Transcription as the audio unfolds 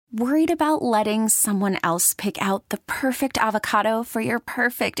Worried about letting someone else pick out the perfect avocado for your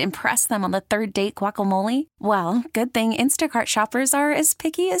perfect impress them on the third date guacamole? Well, good thing Instacart shoppers are as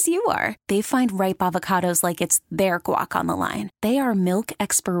picky as you are. They find ripe avocados like it's their guac on the line. They are milk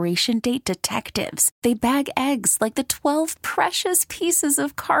expiration date detectives. They bag eggs like the 12 precious pieces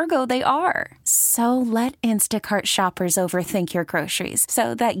of cargo they are. So let Instacart shoppers overthink your groceries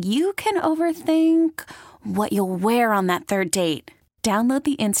so that you can overthink what you'll wear on that third date. Download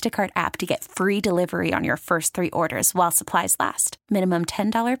the Instacart app to get free delivery on your first 3 orders while supplies last. Minimum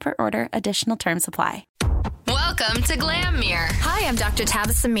 $10 per order. Additional terms apply. Welcome to Glam Mirror. Hi, I'm Dr.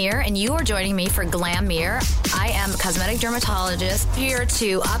 Tabitha Mir, and you are joining me for Glam Mirror. I am a cosmetic dermatologist here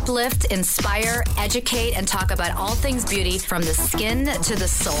to uplift, inspire, educate, and talk about all things beauty from the skin to the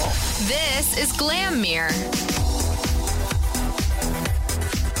soul. This is Glam Mirror.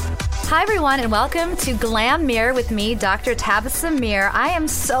 Hi, everyone, and welcome to Glam Mirror with me, Dr. Tabitha Mir. I am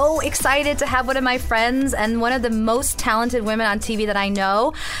so excited to have one of my friends and one of the most talented women on TV that I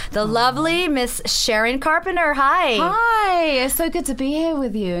know, the lovely Miss Sharon Carpenter. Hi. Hi. It's so good to be here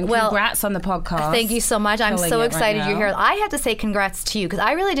with you, and congrats on the podcast. Thank you so much. I'm so excited you're here. I have to say congrats to you, because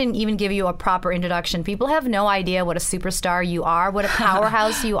I really didn't even give you a proper introduction. People have no idea what a superstar you are, what a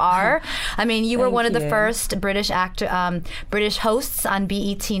powerhouse you are. I mean, you were one of the first British hosts on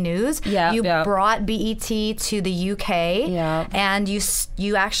BET News. You brought BET to the UK, and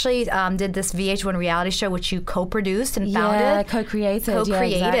you actually did this VH1 reality show, which you co-produced and founded. Yeah, co-created. Yeah,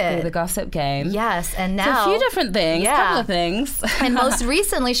 exactly. The Gossip Game. Yes, and now... So a few different things, a couple of things. And most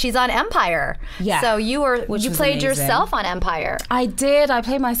recently, she's on Empire. Yeah. So you played yourself on Empire. I did. I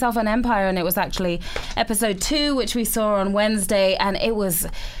played myself on Empire, and it was actually episode 2, which we saw on Wednesday, and it was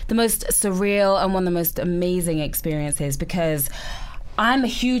the most surreal and one of the most amazing experiences, because I'm a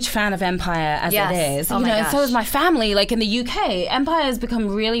huge fan of Empire as it is. And so is my family, like in the UK. Empire has become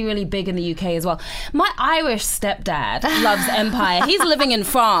really, really big in the UK as well. My Irish stepdad loves Empire. He's living in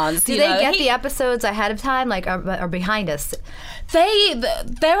France. Do they get the episodes ahead of time, like, or behind us?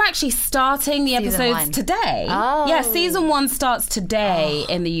 They're actually starting the episodes today. Oh. Yeah, season 1 starts today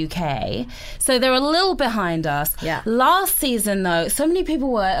in the UK. So they're a little behind us. Yeah. Last season, though, so many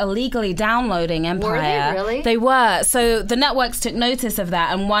people were illegally downloading Empire. Were they really? They were. So the networks took notice of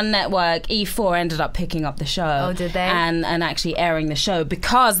that, and one network, E4, ended up picking up the show. Oh, did they? And actually airing the show,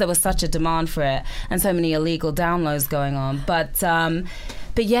 because there was such a demand for it and so many illegal downloads going on.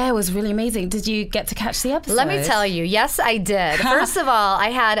 But yeah, it was really amazing. Did you get to catch the episode? Let me tell you. Yes, I did. First of all, I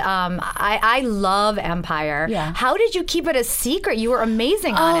had I love Empire. Yeah. How did you keep it a secret? You were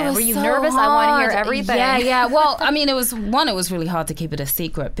amazing on it. Were you nervous? Hard. I want to hear everything. Yeah. Well, I mean, it was really hard to keep it a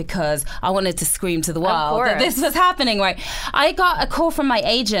secret, because I wanted to scream to the world that this was happening, right? I got a call from my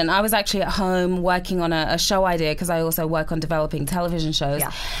agent. I was actually at home working on a show idea, because I also work on developing television shows.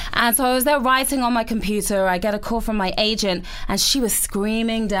 Yeah. And so I was there writing on my computer. I get a call from my agent, and she was screaming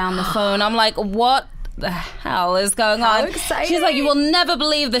down the phone. I'm like, what the hell is going on? Exciting. She's like, you will never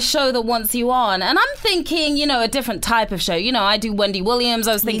believe the show that wants you on. And I'm thinking, a different type of show. I do Wendy Williams.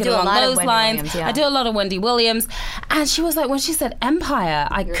 I was thinking along those lines. I do a lot of Wendy Williams. And she was like, when she said Empire,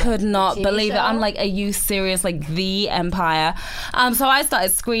 I could not believe it. I'm like, are you serious? Like, the Empire? So I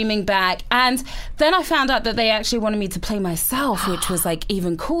started screaming back. And then I found out that they actually wanted me to play myself, which was like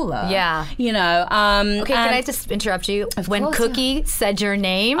even cooler. Yeah. Okay, can I just interrupt you? When Cookie said your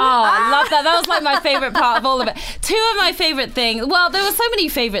name? Oh, I love that. That was like my favorite part of all of it. 2 of my favorite things, well, there were so many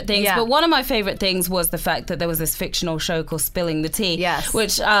favorite things, but one of my favorite things was the fact that there was this fictional show called Spilling the Tea,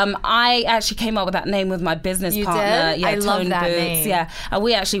 which I actually came up with that name with my business partner. Did? Yeah, I love that name. Yeah,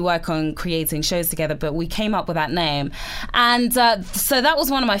 we actually work on creating shows together, but we came up with that name. And so that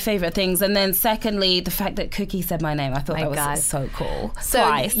was one of my favorite things. And then secondly, the fact that Cookie said my name, I thought that was so cool. So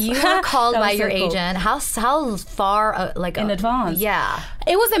Twice. You were called by your agent. How far, in advance? Yeah.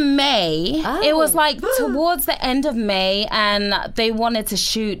 It was in May. Oh. It was like towards the end of May, and they wanted to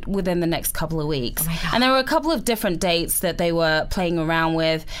shoot within the next couple of weeks. And there were a couple of different dates that they were playing around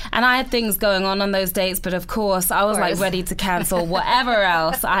with, and I had things going on those dates, but of course I was like ready to cancel whatever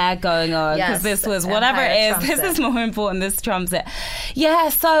else I had going on, because this was whatever it is, this is more important, this trumps it. Yeah,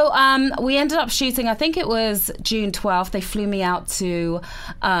 so we ended up shooting, I think it was June 12th. They flew me out to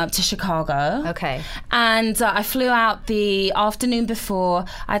Chicago. Okay. And I flew out the afternoon before.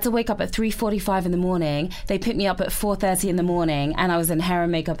 rehearsal. I had to wake up at 3:45 in the morning. They picked me up at 4:30 in the morning, and I was in hair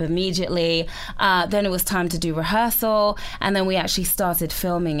and makeup immediately. Then it was time to do rehearsal, and then we actually started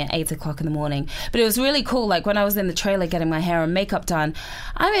filming at 8 o'clock in the morning. But it was really cool. Like when I was in the trailer getting my hair and makeup done,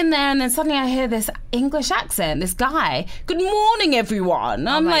 I'm in there, and then suddenly I hear this English accent, this guy, "Good morning, everyone."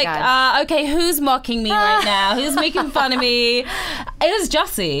 I'm like, okay, who's mocking me right now? Who's making fun of me? It was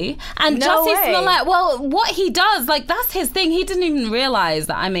Jussie. And No Jussie way. Smollett, well, what he does, like, that's his thing. He didn't even realize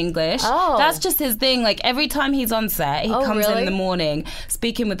that I'm English. Oh. That's just his thing. Like, every time he's on set, he comes in really? the morning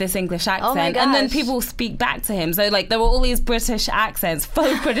speaking with this English accent. my And then gosh. people speak back to him. So, like, there were all these British accents,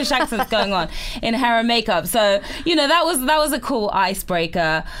 faux British accents going on in hair and makeup. So, you know, that was a cool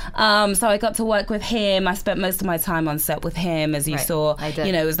icebreaker. So I got to work with him. I spent most of my time on set with him, as you saw. I did.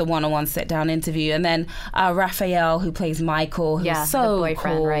 You know, it was the one-on-one sit-down interview. And then Raphael, who plays Michael, who's Yeah, so the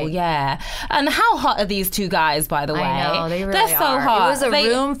boyfriend, cool. right. Yeah. And how hot are these two guys, by the way? I know, they really They're so are. hot. It was a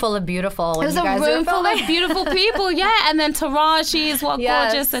room full of beautiful. It was a room full of beautiful people, yeah. And then Taraji's, what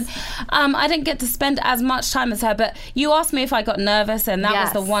Yes. gorgeous. And I didn't get to spend as much time as her, but you asked me if I got nervous, and that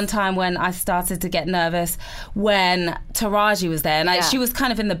was the one time when I started to get nervous when Taraji was there. And she was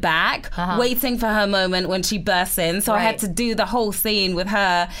kind of in the back, waiting for her moment when she bursts in. So I had to do the whole scene with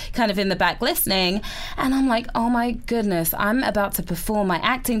her kind of in the back listening. And I'm like, oh my goodness, I'm about to perform my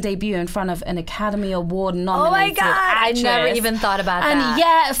acting debut in front of an Academy Award nominated actress. I never even thought about that. And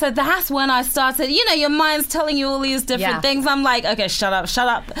yeah, so that's when I started, you know, your mind's telling you all these different things. I'm like, okay, shut up.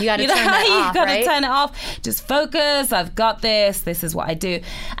 You gotta turn that off, You gotta right? turn it off. Just focus. I've got this. This is what I do.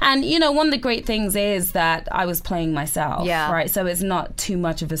 And, you know, one of the great things is that I was playing myself, right? So it's not too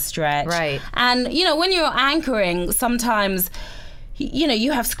much of a stretch. Right. And, you know, when you're anchoring, sometimes, you know,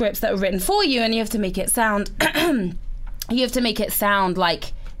 you have scripts that are written for you, and you have to make it sound,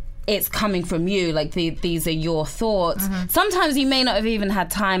 like it's coming from you, like these are your thoughts. Sometimes you may not have even had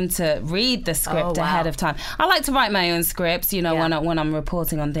time to read the script ahead of time. I like to write my own scripts, you know, when I'm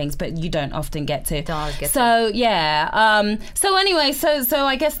reporting on things, but you don't often get to. So anyway, so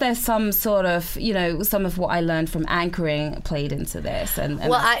I guess there's some sort of, you know, some of what I learned from anchoring played into this. And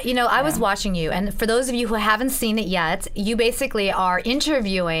well, I was watching you, and for those of you who haven't seen it yet, you basically are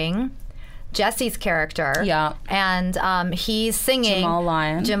interviewing Jesse's character. Yeah. And he's singing Jamal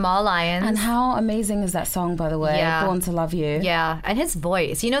Lyons. And how amazing is that song, by the way? Yeah. Born to Love You. Yeah. And his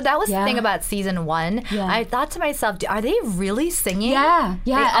voice. You know, that was the thing about season 1. Yeah. I thought to myself, are they really singing? Yeah.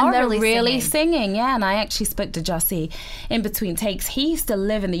 They are really singing. Yeah. And I actually spoke to Jussie in between takes. He used to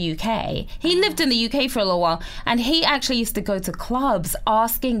live in the UK. He lived in the UK for a little while, and he actually used to go to clubs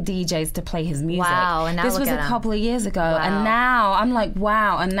asking DJs to play his music. Wow. And now this was a couple of years ago. Wow. And now I'm like,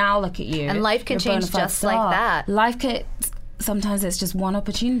 wow. And now look at you. And life can change just like that. Life can. Sometimes it's just one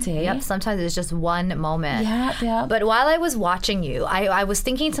opportunity. Yep, sometimes it's just one moment. Yeah. But while I was watching you, I was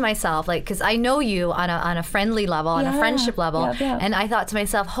thinking to myself, like, because I know you on a friendly level, on a friendship level, and I thought to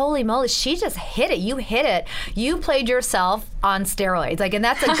myself, holy moly, she just hit it. You hit it. You played yourself on steroids, like, and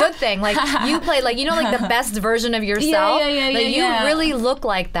that's a good thing. Like, you played, like, you know, like the best version of yourself. You really look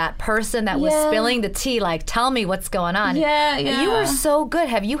like that person that was spilling the tea. Like, tell me what's going on. You were so good.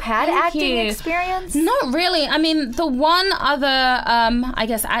 Have you had acting experience? Not really. I mean, the one other, I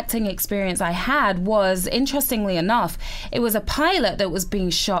guess, acting experience I had was, interestingly enough, it was a pilot that was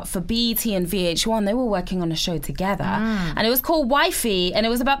being shot for BET and VH1. They were working on a show together, and it was called Wifey, and it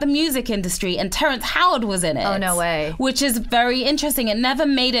was about the music industry, and Terrence Howard was in it. Oh, no way. Which is very interesting. It never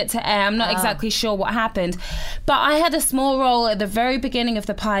made it to air. I'm not exactly sure what happened, but I had a small role at the very beginning of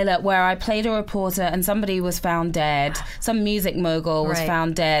the pilot where I played a reporter, and somebody was found dead. Some music mogul was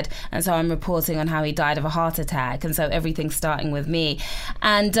found dead, and so I'm reporting on how he died of a heart attack, and so everything's starting with me.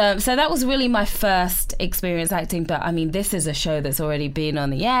 And so that was really my first experience acting. But I mean, this is a show that's already been on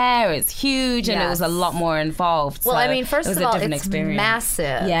the air. It's huge, and it was a lot more involved. Well, so I mean, first of all, it's experience.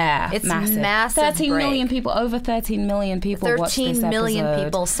 Massive. Yeah, it's massive. 13 million people, over 13 million people watched this episode. 13 million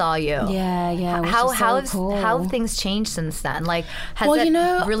people saw you. Yeah. How cool. have things changed since then? Like, has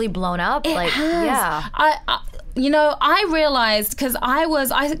it really blown up? It has. Yeah. You know, I realized, because I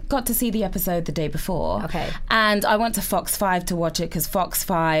got to see the episode the day before. Okay. And I went to Fox 5 to watch it, because Fox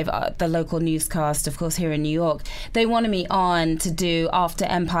 5, the local newscast, of course, here in New York, they wanted me on to do After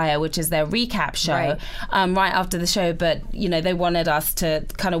Empire, which is their recap show, right after the show. But, you know, they wanted us to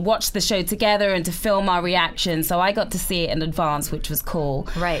kind of watch the show together and to film our reaction. So I got to see it in advance, which was cool.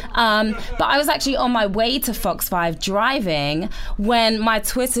 Right. But I was actually on my way to Fox 5 driving when my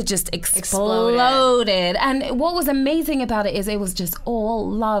Twitter just exploded. And what was amazing about it is it was just all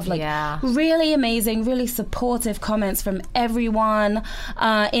love. Like, really amazing, really supportive comments from everyone.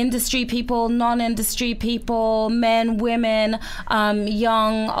 Industry people, non-industry people, men, women,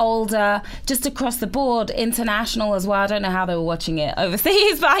 young, older, just across the board, international as well. I don't know how they were watching it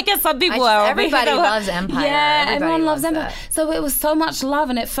overseas, but I guess some people are. Everybody loves Empire. Yeah, everyone loves Empire. So it was so much love,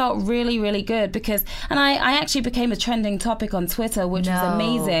 and it felt really, really good because, and I actually became a trending topic on Twitter, which was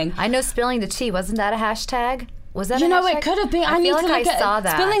amazing. I know spilling the tea, wasn't that a hashtag? Was that it could have been. I need to look at saw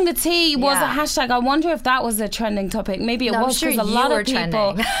that. Spilling the tea was a hashtag. I wonder if that was a trending topic. Maybe it was because a lot of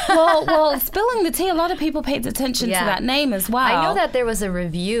people. well, spilling the tea. A lot of people paid attention to that name as well. I know that there was a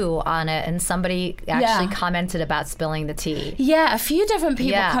review on it, and somebody actually commented about spilling the tea. Yeah, a few different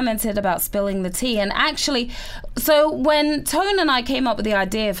people commented about spilling the tea, and actually, so when Tone and I came up with the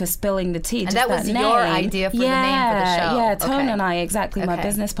idea for spilling the tea, and that was your idea for the name for the show. Yeah, Tone and I, exactly, my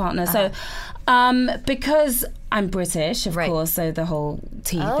business partner. So. Because I'm British, of course, so the whole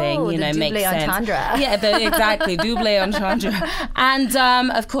tea thing, makes sense. Entendre. Yeah, exactly, double entendre. And,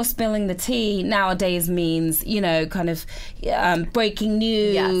 of course, spilling the tea nowadays means, kind of breaking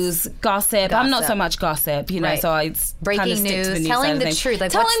news, gossip. I'm not so much gossip, so I breaking kind of stick news, to the news telling the truth.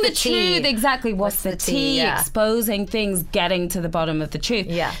 Like, telling what's the truth, exactly. What's the tea? Exposing things, getting to the bottom of the truth.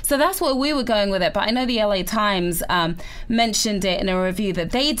 Yeah. So that's where we were going with it. But I know the LA Times mentioned it in a review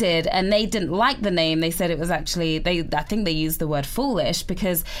that they did, and they didn't like the name. They said it was actually, I think they used the word foolish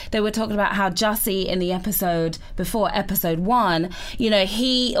because they were talking about how Jussie in the episode before episode 1,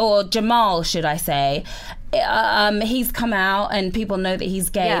 he, or Jamal, should I say, he's come out and people know that he's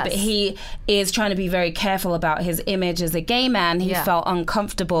gay, but he is trying to be very careful about his image as a gay man. He felt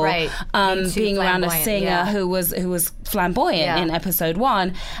uncomfortable being around a singer who was flamboyant in episode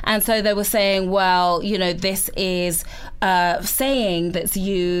 1. And so they were saying, well, this is saying that's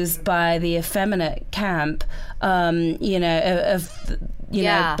used by the effeminate camp,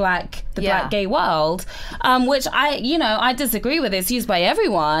 black gay world, which I disagree with. It's used by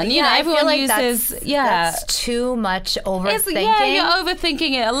everyone. Everyone like uses. That's too much overthinking. You're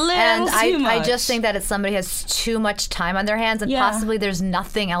overthinking it a little too much. I just think that somebody has too much time on their hands, and possibly there's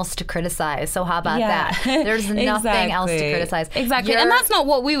nothing else to criticize. So how about that? There's nothing else to criticize. Exactly, and that's not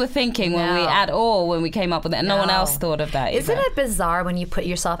what we were thinking when we came up with it. And no one else thought of that. Isn't it bizarre when you put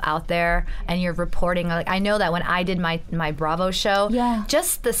yourself out there and you're reporting? Like, I know that when I did my Bravo show,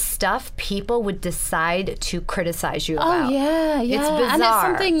 just the stuff people would decide to criticize you about. Oh, yeah. It's bizarre. And it's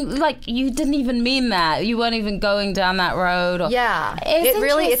something like you didn't even mean that. You weren't even going down that road.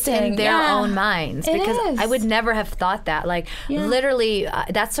 It's in their own minds. Because I would never have thought that. Like, literally,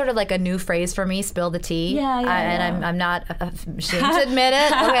 that's sort of like a new phrase for me, spill the tea. And I'm not ashamed to admit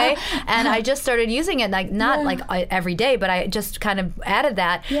it, okay? And I just started using it, like, not like every day, but I just kind of added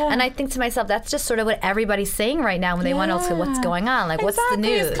that. And I think to myself, that's just sort of what everybody's saying right now when they want to know what's going on. Like, what's the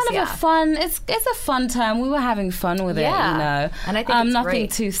news? It's kind of a fun, it's a fun term. We were having fun with it, And I think it's nothing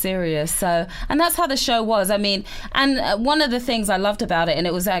great. too serious. So, and that's how the show was. I mean, and one of the things I loved about it, and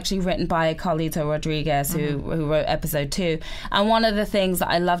it was actually written by Carlito Rodriguez, who wrote episode 2. And one of the things that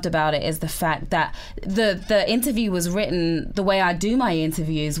I loved about it is the fact that the interview was written the way I do my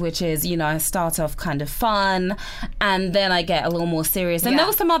interviews, which is, I start off kind of fun, and then I get a little more serious. And there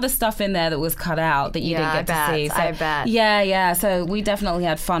was some other stuff in there that was cut out that you didn't get to see. So, I bet. Yeah. So we definitely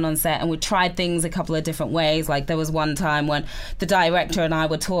had fun on set, and we tried things a couple of different ways. Like, there was one time when the director and I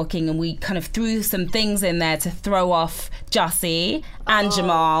were talking, and we kind of threw some things in there to throw off Jussie and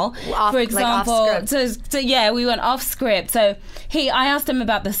Jamal. For example, like off script. We went off script. So I asked him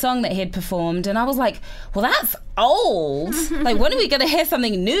about the song that he had performed, and I was like, well, that's old. Like, when are we going to hear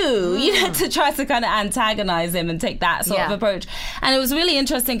something new? To try to kind of antagonize him and take that sort of approach. And it was really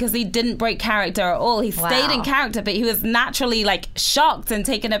interesting because he didn't break character at all. He stayed in character, but he was naturally like shocked and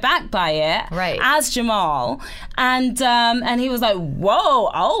taken aback by it, as Jamal. And he was like, whoa,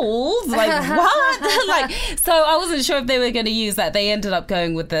 old? Like, what? Like, so I wasn't sure if they were going to use that. They ended up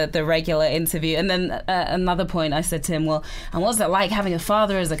going with the regular interview. And then another point, I said to him, well, and what's it like having a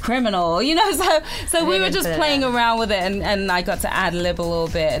father as a criminal? So we were just playing around with it, and I got to ad-lib a little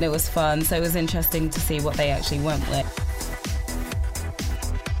bit, and it was fun. So it was interesting to see what they actually went with.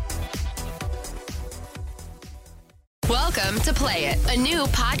 Welcome to Play It, a new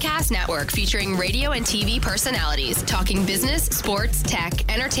podcast network featuring radio and TV personalities talking business, sports,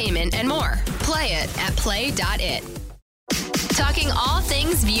 tech, entertainment, and more. Play it at play.it. Talking all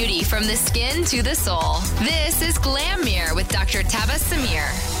things beauty from the skin to the soul. This is Glam Mirror with Dr. Tabas Samir.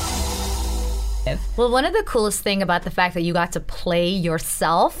 Well, one of the coolest thing about the fact that you got to play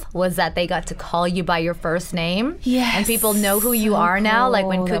yourself was that they got to call you by your first name. Yes. And people know who you are now. Like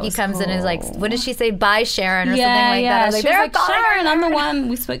when Cookie comes in and is like, what did she say? Bye, Sharon, or something like that. I was she was like, Sharon, I'm the one.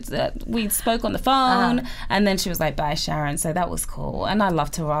 We spoke on the phone. And then she was like, bye, Sharon. So that was cool. And I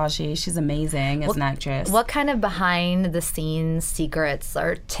love Taraji. She's amazing as an actress. What kind of behind the scenes secrets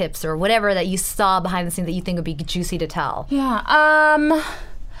or tips or whatever that you saw behind the scenes that you think would be juicy to tell? Yeah.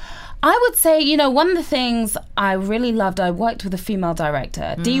 I would say, one of the things I really loved, I worked with a female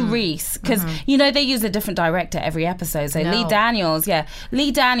director, Dee Reese, because, they use a different director every episode. So Lee Daniels,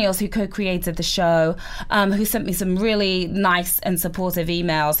 who co-created the show, who sent me some really nice and supportive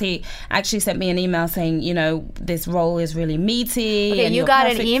emails. He actually sent me an email saying, this role is really meaty. Okay, and you got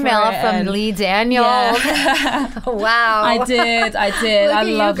an email from Lee Daniels. Yeah. Wow. I did. I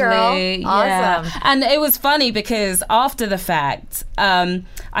love Lee. Awesome. Yeah. And it was funny because after the fact,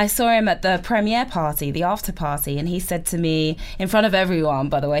 I saw him at the premiere party, the after party, and he said to me, in front of everyone,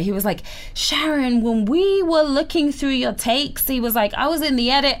 by the way, he was like, Sharon, when we were looking through your takes, he was like, I was in the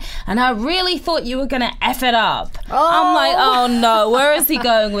edit and I really thought you were going to F it up. I'm like, oh no, where is he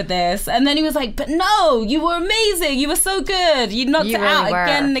going with this? And then he was like, but no, you were amazing. You were so good. You knocked it out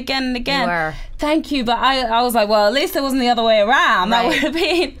again and again and again. You were. Thank you. But I was like, well, at least it wasn't the other way around. That would have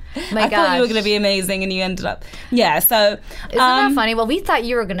been... I thought you were going to be amazing and you ended up... Yeah, so... Isn't that funny? Well, we thought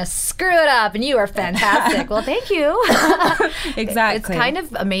you were going to screw it up and you were fantastic. Well, thank you. Exactly. It's kind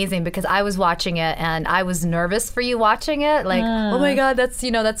of amazing because I was watching it and I was nervous for you watching it. Like, oh my God, that's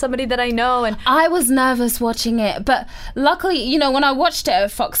somebody that I know. And I was nervous watching it. But luckily, when I watched it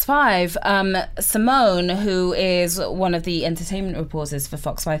at Fox 5, Simone, who is one of the entertainment reporters for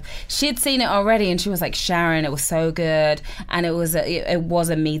Fox 5, she'd seen it already and she was like, Sharon, it was so good. And it was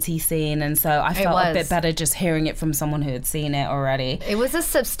a meaty scene. And so I felt a bit better just hearing it from someone who had seen it already. It was a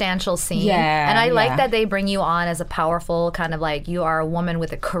substantial scene. Yeah. And I like that they bring you on as a powerful kind of like you are a woman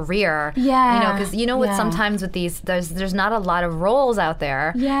with a career. Yeah. Because what sometimes with these, there's not a lot of roles out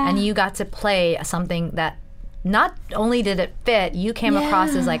there. Yeah. And you got to play something that not only did it fit, you came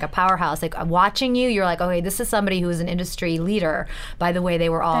across as like a powerhouse. Like watching you, you're like, okay, this is somebody who is an industry leader by the way they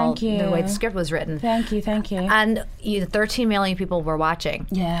were all, the way the script was written. Thank you. And 13 million people were watching.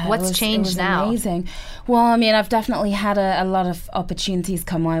 Yeah. What's changed now? Amazing. Well, I mean, I've definitely had a lot of opportunities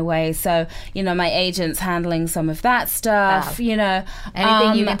come my way. So, my agent's handling some of that stuff,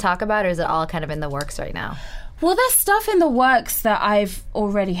 Anything you can talk about, or is it all kind of in the works right now? Well, there's stuff in the works that I've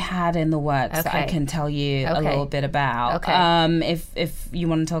already had in the works that I can tell you a little bit about. Okay. If you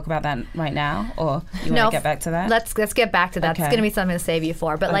want to talk about that right now, or you want to get back to that? Let's get back to that. It's going to be something to save you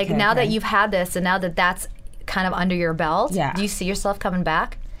for. But now that you've had this, and now that that's kind of under your belt, do you see yourself coming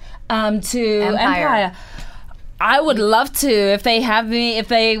back? To Empire. I would love to if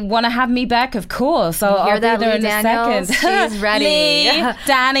they want to have me back, of course. I'll be there in a second. She's ready. Lee,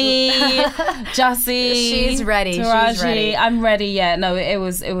 Danny, Jussie. She's ready. Taraji. She's ready. I'm ready. Yeah. No, it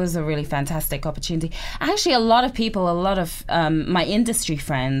was a really fantastic opportunity. Actually, a lot of my industry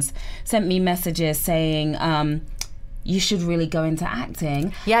friends sent me messages saying, you should really go into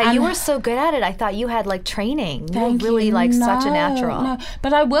acting. Yeah, and you were so good at it. I thought you had training. You were really such a natural. No,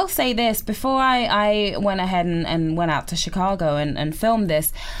 but I will say this. Before I went ahead and went out to Chicago and filmed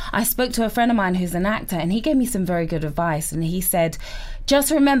this, I spoke to a friend of mine who's an actor, and he gave me some very good advice. And he said,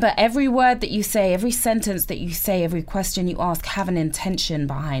 just remember, every word that you say, every sentence that you say, every question you ask, have an intention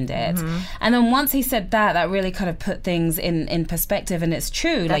behind it. Mm-hmm. And then once he said that really kind of put things in perspective. And it's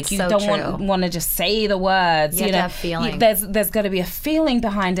true. That's you so don't want to just say the words. You have to have feeling. There's got to be a feeling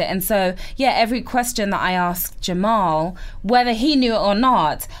behind it. And so, every question that I asked Jamal, whether he knew it or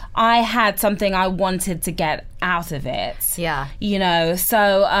not, I had something I wanted to get out of it. Yeah.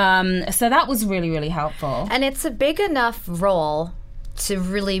 So that was really, really helpful. And it's a big enough role to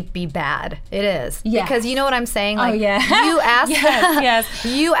really be bad. It is. Yes. Because you know what I'm saying? You asked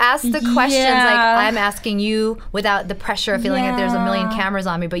you asked the questions I'm asking you without the pressure of feeling like there's a million cameras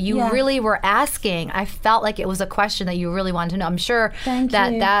on me, but you really were asking. I felt like it was a question that you really wanted to know. I'm sure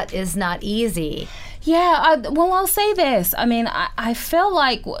that is not easy. Yeah, I'll say this. I mean, I feel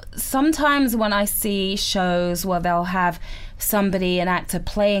like sometimes when I see shows where they'll have an actor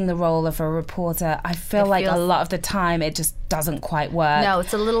playing the role of a reporter, I feel like a lot of the time it just doesn't quite work. No,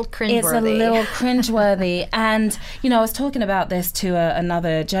 it's a little cringeworthy. And, I was talking about this to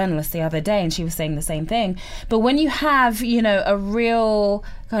another journalist the other day, and she was saying the same thing. But when you have, a real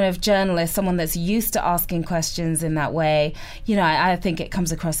kind of journalist, someone that's used to asking questions in that way, you know, I think it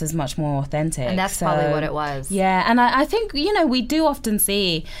comes across as much more authentic. And that's probably what it was. Yeah, and I think, you know, we do often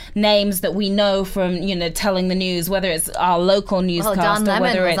see names that we know from, you know, telling the news, whether it's our local newscaster, Don Lemon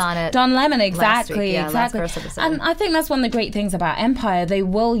whether was it's on it Don Lemon, exactly. Last episode. And I think that's one of the great things about Empire. They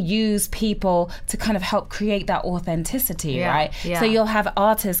will use people to kind of help create that authenticity, right? Yeah. So you'll have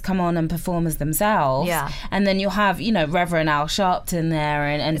artists come on and perform as themselves, and then you'll have, you know, Reverend Al Sharpton there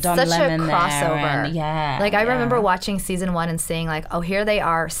and Don Lemon there. Such a crossover. And, I remember watching season 1 and seeing like, oh, here they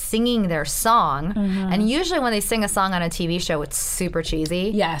are singing their song. And usually when they sing a song on a TV show, it's super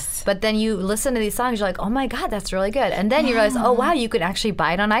cheesy. Yes. But then you listen to these songs, you're like, oh my God, that's really good. And then you realize, oh wow, you could actually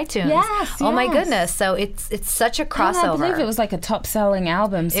buy it on iTunes. Yes. Oh my goodness. So it's such a crossover. And I believe it was like a top-selling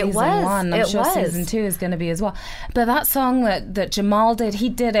album, season 1. I'm sure season 2 is going to be as well. But that song that Jamal did, he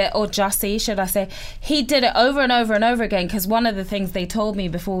did it, or Jussie, should I say, he did it over and over and over again, because one of the things they told me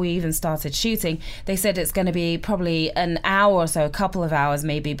before we even started shooting, they said it's going to be probably an hour or so, a couple of hours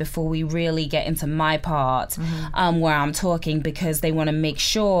maybe, before we really get into my part, where I'm talking, because they want to make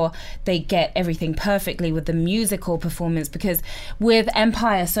sure they get everything perfectly with the musical performance, because with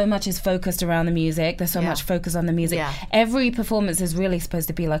Empire, so much is focused around the music. There's so much focus on the music. Every performance is really supposed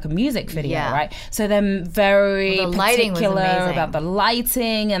to be like a music video, right? So they're very particular about the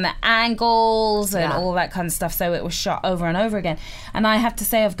lighting and the angles and all that kind of stuff. So it was shot over and over again. And I have to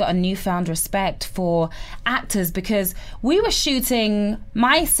say, I've got a newfound respect for actors, because we were shooting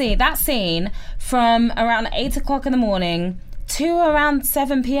that scene from around 8 o'clock in the morning to around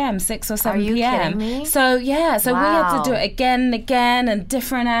 7 p.m., 6 or 7 p.m. Are you kidding me? So, we had to do it again and again, and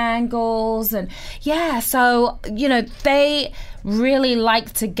different angles. And, so, you know, they really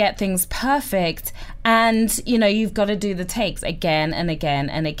like to get things perfect. And, you know, you've got to do the takes again and again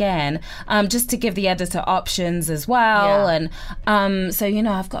and again, just to give the editor options as well. And so, you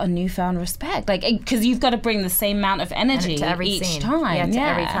know, I've got a newfound respect, like, because you've got to bring the same amount of energy to every each scene. Time.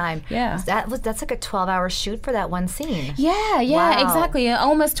 Every time. Yeah. That's like a 12-hour shoot for that one scene. Yeah, exactly.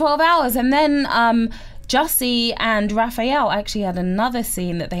 Almost 12 hours. And then Jussie and Raphael actually had another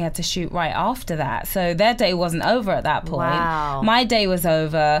scene that they had to shoot right after that. So their day wasn't over at that point. Wow. My day was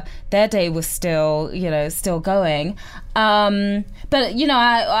over. Their day was still going. But, you know,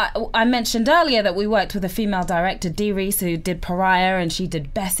 I mentioned earlier that we worked with a female director, Dee Reese, who did Pariah, and she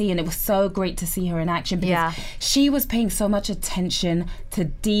did Bessie, and it was so great to see her in action, because she was paying so much attention to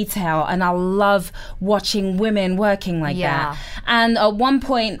detail, and I love watching women working like that. And at one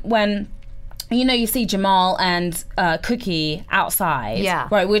point when, you know, you see Jamal and Cookie outside,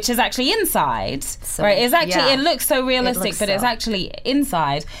 right, which is actually inside, right? It's actually, it looks so realistic, but it's actually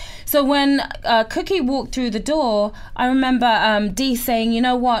inside. So when Cookie walked through the door, I remember Dee saying, you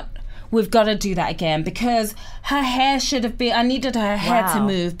know what, we've got to do that again, because her hair should have been, I needed her hair to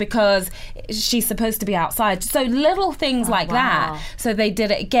move because she's supposed to be outside. So little things like that. So they did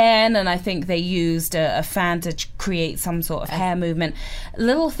it again, and I think they used a fan to create some sort of hair movement.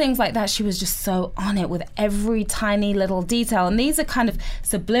 Little things like that. She was just so on it with every tiny little detail. And these are kind of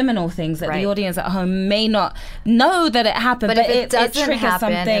subliminal things that the audience at home may not know that it happened, but it triggers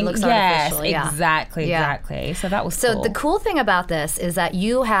something. It looks artificial. Exactly. So that was cool. So the cool thing about this is that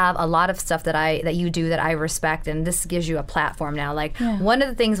you have a lot of stuff that you do that I respect, and this gives you a platform now. Like one of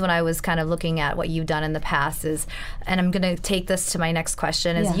the things when I was kind of looking at what you've done in the past is, and I'm going to take this to my next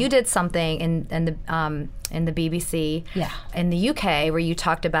question, is you did something in the BBC in the UK where you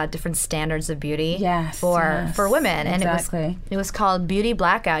talked about different standards of beauty for women, and it was called Beauty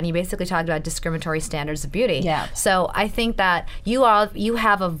Blackout, and you basically talked about discriminatory standards of beauty. So I think that you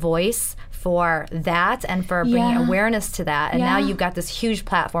have a voice for that and for bringing awareness to that, and now you've got this huge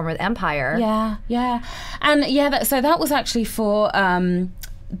platform with Empire. And so that was actually for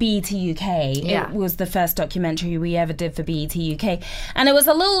BET UK. It was the first documentary we ever did for BET UK, and it was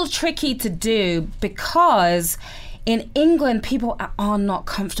a little tricky to do because in England, people are not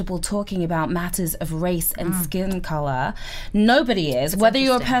comfortable talking about matters of race and skin color. Nobody is. Whether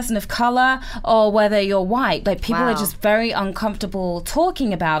you're a person of color or whether you're white, like people are just very uncomfortable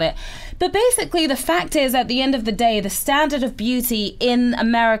talking about it. But basically, the fact is, at the end of the day, the standard of beauty in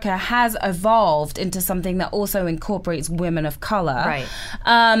America has evolved into something that also incorporates women of color.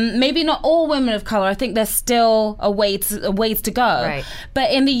 Maybe not all women of color. I think there's still a ways to go. But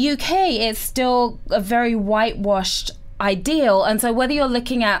in the UK, it's still a very whitewashed ideal. And so whether you're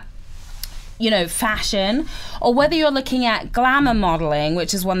looking at, you know, fashion, or whether you're looking at glamour modeling,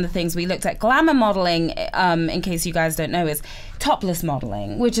 which is one of the things we looked at. Glamour modeling, in case you guys don't know, is topless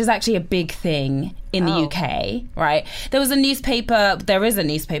modeling, which is actually a big thing in the UK, right? There is a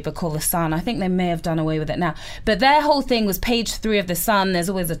newspaper called The Sun. I think they may have done away with it now. But their whole thing was page 3 of The Sun, there's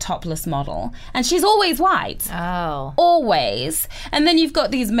always a topless model. And she's always white. Oh. Always. And then you've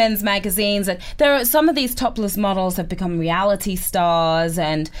got these men's magazines, and some of these topless models have become reality stars,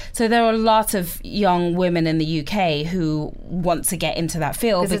 and so there are a lot of young women in the UK who want to get into that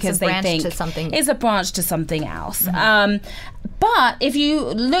field because they think it's a branch to something else. But if you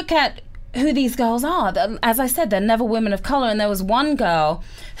look at who these girls are, as I said, they're never women of color. And there was one girl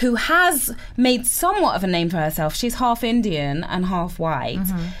who has made somewhat of a name for herself. She's half Indian and half white.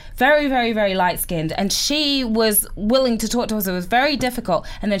 Very, very, very light-skinned. And she was willing to talk to us. It was very difficult.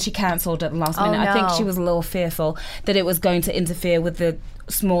 And then she cancelled at the last minute. I think she was a little fearful that it was going to interfere with the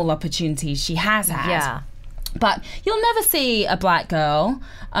small opportunities she has had. Yeah. But you'll never see a black girl,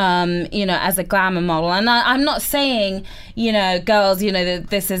 as a glamour model. And I'm not saying, girls, that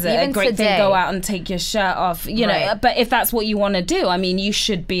this is a great thing, go out and take your shirt off, know. But if that's what you want to do, I mean, you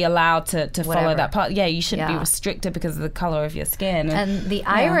should be allowed to follow that part. Yeah, you shouldn't be restricted because of the color of your skin. And the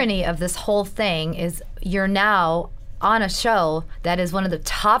irony of this whole thing is you're now on a show that is one of the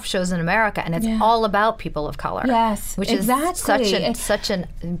top shows in America, and it's all about people of color. Yes, which is such a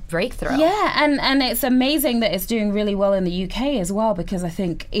breakthrough. Yeah, and it's amazing that it's doing really well in the UK as well, because I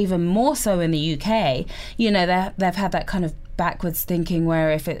think even more so in the UK, they've had that kind of backwards thinking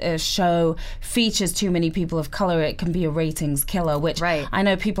where if a show features too many people of color, it can be a ratings killer, which I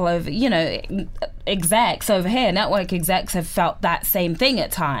know people over, execs over here, network execs have felt that same thing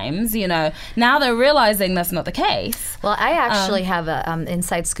at times. Now they're realizing that's not the case. Well, I actually have an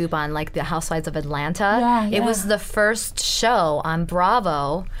inside scoop on the Housewives of Atlanta. It was the first show on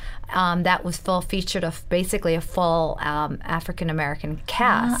Bravo that was featured basically a full African-American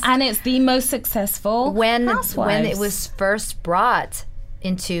cast. And it's the most successful Housewives. When it was first brought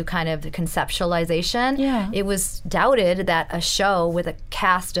into kind of the conceptualization, it was doubted that a show with a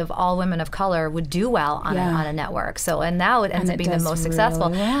cast of all women of color would do well on a network. And now it ends up being the most successful.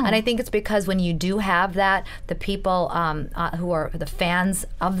 Really well. And I think it's because when you do have that, the people who are the fans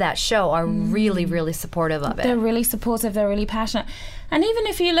of that show are really, really supportive of it. They're really supportive. They're really passionate. And even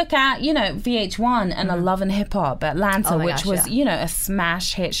if you look at, VH1 and A Love and Hip Hop Atlanta, which was, a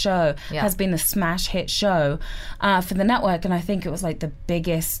smash hit show, has been a smash hit show for the network. And I think it was the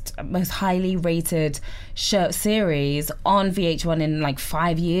biggest, most highly rated series on VH1 in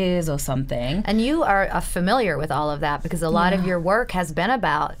 5 years or something. And you are familiar with all of that because a lot of your work has been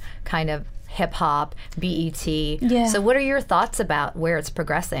about kind of hip hop, BET. Yeah. So what are your thoughts about where it's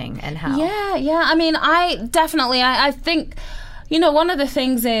progressing and how? Yeah. I mean, I think... one of the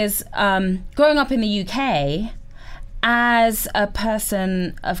things is growing up in the UK as a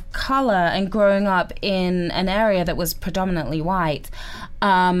person of color and growing up in an area that was predominantly white,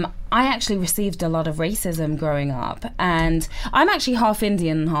 I actually received a lot of racism growing up. And I'm actually half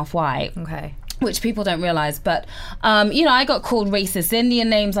Indian and half white. Okay. Which people don't realize, but, I got called racist Indian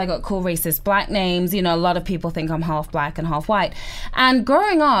names, I got called racist black names, a lot of people think I'm half black and half white. And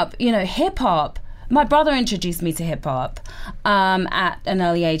growing up, hip-hop, my brother introduced me to hip-hop at an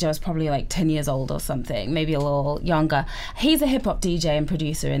early age. I was probably 10 years old or something, maybe a little younger. He's a hip-hop DJ and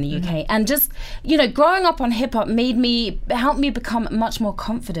producer in the UK. And just, growing up on hip-hop helped me become much more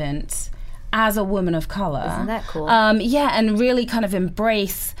confident as a woman of color. Isn't that cool? And really kind of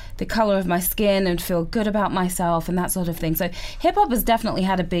embrace the color of my skin and feel good about myself and that sort of thing. So hip-hop has definitely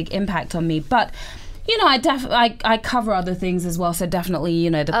had a big impact on me. But... I cover other things as well. So definitely,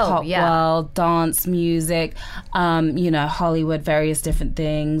 the pop world, dance, music, Hollywood, various different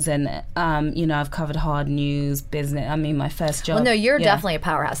things. And, I've covered hard news, business. I mean, my first job. Well, no, you're definitely a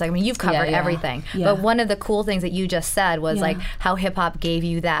powerhouse. You've covered everything. Yeah. But one of the cool things that you just said was how hip hop gave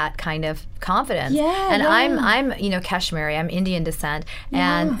you that kind of confidence. And I'm Kashmiri. I'm Indian descent.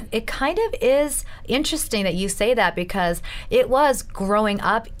 And it kind of is interesting that you say that because it was growing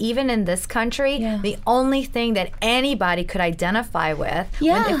up, even in this country, the only thing that anybody could identify with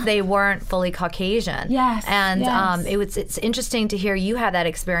if they weren't fully Caucasian. And it's interesting to hear you have that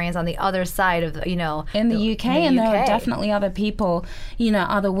experience on the other side of in the UK. And there are definitely other people,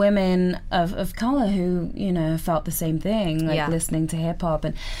 other women of color who felt the same thing, listening to hip hop.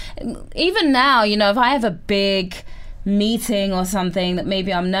 And even now, if I have a big meeting or something that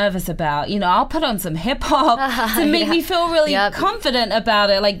maybe I'm nervous about, I'll put on some hip hop to make me feel really confident about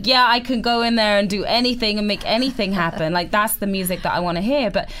it. I can go in there and do anything and make anything happen. That's the music that I want to hear.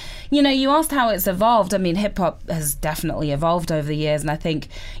 But you asked how it's evolved. I mean, hip hop has definitely evolved over the years, and I think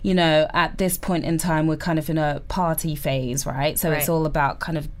at this point in time we're kind of in a party phase, right? So it's all about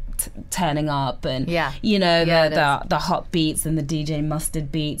kind of turning up and the hot beats and the DJ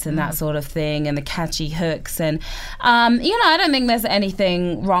Mustard beats and that sort of thing and the catchy hooks and I don't think there's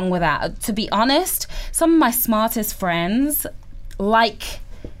anything wrong with that. To be honest, some of my smartest friends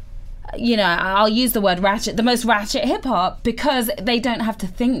I'll use the word ratchet, the most ratchet hip-hop, because they don't have to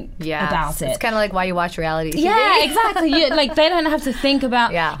think about it. It's kind of like why you watch reality TV. Yeah, exactly. They don't have to think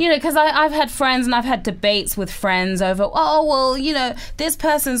about, because I've had friends and I've had debates with friends over, this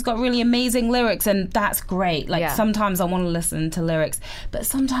person's got really amazing lyrics and that's great. Sometimes I want to listen to lyrics, but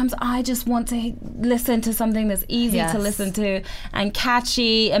sometimes I just want to listen to something that's easy to listen to and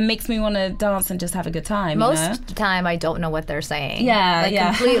catchy and makes me want to dance and just have a good time. Most of the time, I don't know what they're saying. Yeah,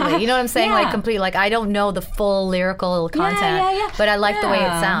 completely. You know what I'm saying? Completely. I don't know the full lyrical content, but I like the way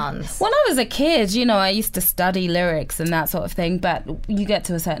it sounds. When I was a kid, I used to study lyrics and that sort of thing, but you get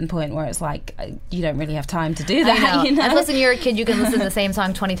to a certain point where it's like, you don't really have time to do that. And plus, when you're a kid, you can listen to the same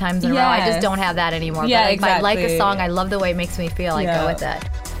song 20 times in a row. I just don't have that anymore. Yeah, but exactly. If I like a song, I love the way it makes me feel. I go with it.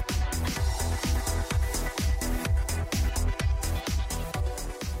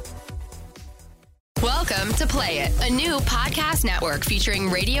 Welcome to Play It, a new podcast network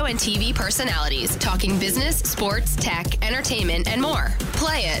featuring radio and TV personalities talking business, sports, tech, entertainment, and more.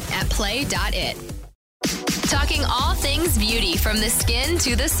 Play it at play.it. Talking all things beauty from the skin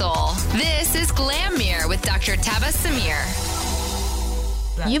to the soul. This is Glam Mirror with Dr. Tabas Samir.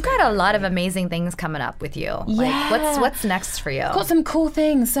 You've got a lot of amazing things coming up with you. Yeah. What's next for you? I've got some cool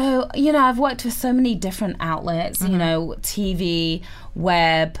things. So, I've worked with so many different outlets, TV,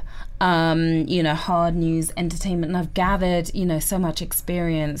 web, hard news, entertainment, and I've gathered, so much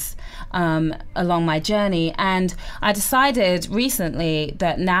experience along my journey. And I decided recently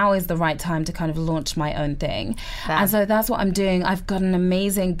that now is the right time to kind of launch my own thing. And so that's what I'm doing. I've got an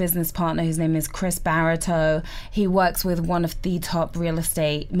amazing business partner. His name is Chris Barreto. He works with one of the top real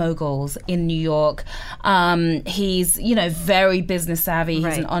estate moguls in New York. He's, very business savvy.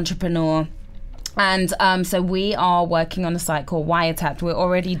 He's an entrepreneur. And so we are working on a site called Wiretapped. We're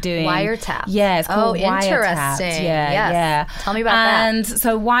already doing... Wiretapped? Yeah, it's called Wiretapped. Interesting. Yeah. Tell me about that. And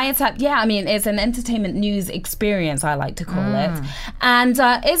so Wiretapped, it's an entertainment news experience, I like to call it. And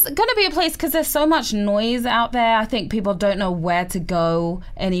it's going to be a place, because there's so much noise out there. I think people don't know where to go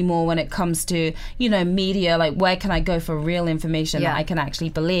anymore when it comes to, media. Like, where can I go for real information that I can actually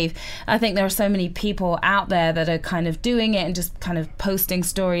believe? I think there are so many people out there that are kind of doing it and just kind of posting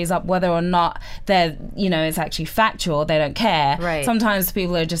stories up, whether or not they're, it's actually factual. They don't care. Right. Sometimes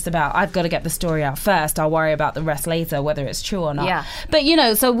people are just about, I've got to get the story out first. I'll worry about the rest later, whether it's true or not. Yeah. But,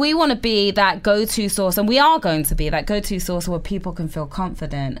 so we want to be that go-to source, and we are going to be that go-to source where people can feel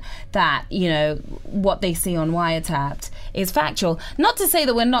confident that, what they see on Wiretapped is factual. Not to say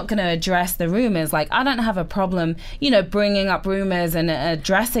that we're not going to address the rumors. Like, I don't have a problem, bringing up rumors and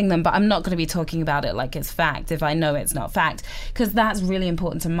addressing them, but I'm not going to be talking about it like it's fact if I know it's not fact, because that's really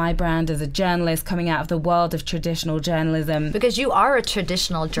important to my brand as a journalist coming out of the world of traditional journalism. Because you are a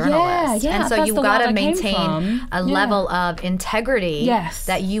traditional journalist. Yeah, and so you've got to maintain a level of integrity Yes.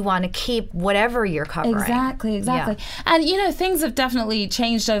 that you want to keep whatever you're covering. Exactly. Yeah. And, things have definitely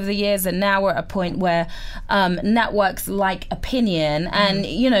changed over the years, and now we're at a point where networks like opinion and,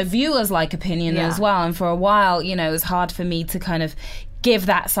 viewers like opinion as well. And for a while, it was hard for me to kind of give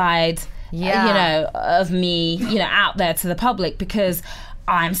that side, of me, out there to the public, because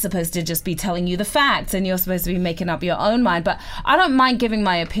I'm supposed to just be telling you the facts and you're supposed to be making up your own mind. But I don't mind giving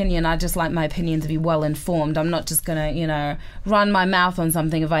my opinion. I just like my opinion to be well informed. I'm not just going to, run my mouth on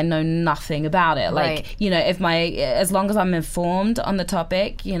something if I know nothing about it. Right. Like, as long as I'm informed on the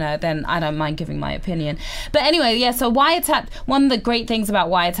topic, then I don't mind giving my opinion. But anyway, so Wiretapped, one of the great things about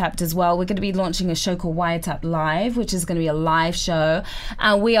Wiretapped as well, we're going to be launching a show called Wiretapped Live, which is going to be a live show.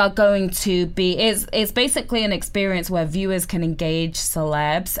 And we are going to be, it's basically an experience where viewers can engage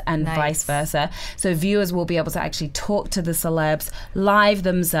celebs and vice versa. So viewers will be able to actually talk to the celebs live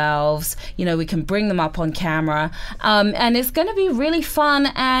themselves. We can bring them up on camera. And it's going to be really fun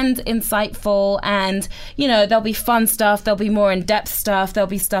and insightful. And, there'll be fun stuff. There'll be more in-depth stuff. There'll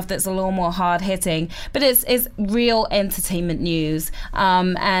be stuff that's a little more hard-hitting. But it's real entertainment news.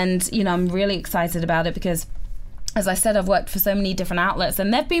 And, I'm really excited about it because, as I said, I've worked for so many different outlets.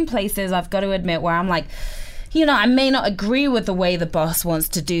 And there've been places, I've got to admit, where I'm like, I may not agree with the way the boss wants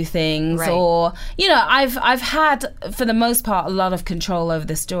to do things, or, I've had, for the most part, a lot of control over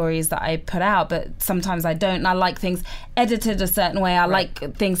the stories that I put out, but sometimes I don't, and I like things edited a certain way. I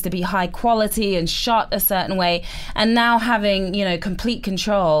like things to be high quality and shot a certain way. And now having, complete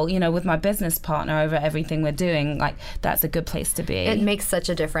control, with my business partner over everything we're doing, like, that's a good place to be. It makes such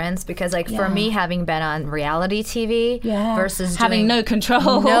a difference because, like, for me, having been on reality TV versus having no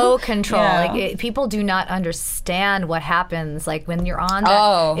control. Like, people do not understand what happens. Like, when you're on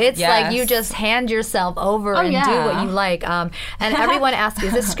that, it's like you just hand yourself over and do what you like. And everyone asks,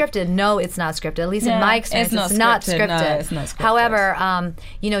 is this scripted? No, it's not scripted. At least in my experience, it's not scripted. No, it's not scripted. However,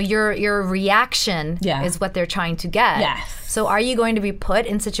 your reaction is what they're trying to get. Yes. So are you going to be put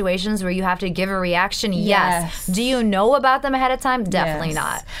in situations where you have to give a reaction? Yes. Do you know about them ahead of time? Definitely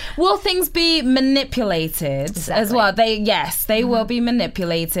not. Will things be manipulated as well? They will be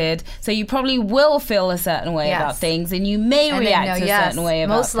manipulated. So you probably will feel a certain way about things, and you may react a certain way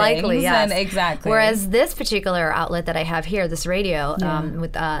about things. Most likely, yes. Exactly. Whereas this particular outlet that I have here, this radio,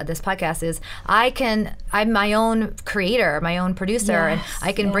 with this podcast, is I'm my own creator, my own producer, and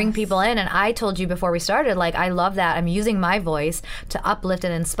I can bring people in. And I told you before we started, like, I love that. I'm using my voice to uplift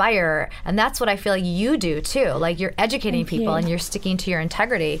and inspire, and that's what I feel like you do too. Like, you're educating people and you're sticking to your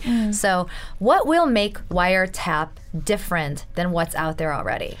integrity. So what will make Wiretap different than what's out there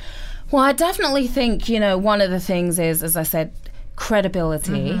already? Well, I definitely think, one of the things is, as I said,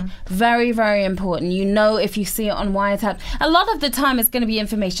 credibility. Very, very important. If you see it on Wiretap, a lot of the time it's going to be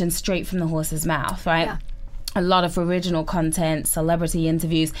information straight from the horse's mouth, right? Yeah. A lot of original content, celebrity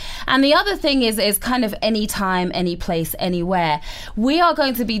interviews. And the other thing is kind of anytime, any place, anywhere. We are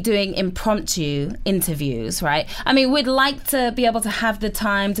going to be doing impromptu interviews, right? I mean, we'd like to be able to have the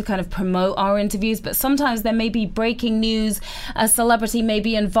time to kind of promote our interviews, but sometimes there may be breaking news. A celebrity may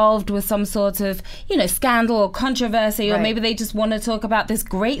be involved with some sort of, scandal or controversy, or maybe they just want to talk about this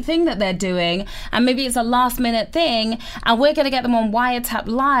great thing that they're doing, and maybe it's a last minute thing, and we're going to get them on Wiretap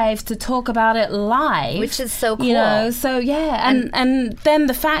Live to talk about it live. Which is so cool. And then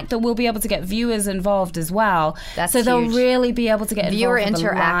the fact that we'll be able to get viewers involved as well. That's so huge. They'll really be able to get viewer involved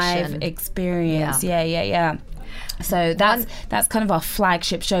with interaction. The live experience. Yeah. So that's kind of our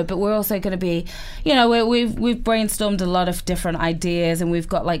flagship show, but we're also going to be, we've brainstormed a lot of different ideas, and we've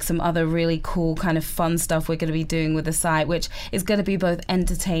got like some other really cool kind of fun stuff we're going to be doing with the site, which is going to be both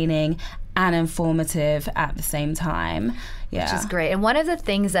entertaining and informative at the same time. Yeah. Which is great. And one of the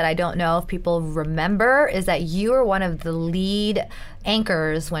things that I don't know if people remember is that you were one of the lead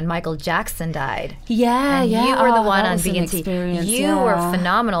anchors when Michael Jackson died. Yeah. You were the one on BET. You were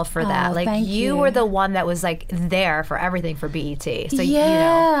phenomenal for that. Thank you. were the one that was like there for everything for BET. So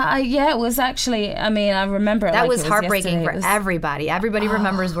it was actually. I mean, I remember it. That like was it was heartbreaking yesterday. for everybody. Everybody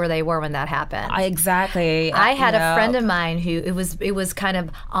remembers where they were when that happened. Exactly. I had a friend of mine who it was kind of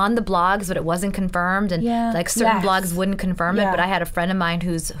on the blogs, but it wasn't confirmed, and like certain blogs wouldn't confirm it. But I had a friend of mine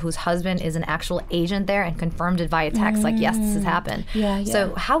whose husband is an actual agent there and confirmed it via text, like, yes, this has happened. Yeah.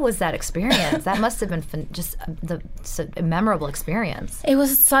 So how was that experience? That must have been just a memorable experience. It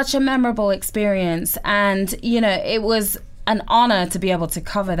was such a memorable experience, and it was an honor to be able to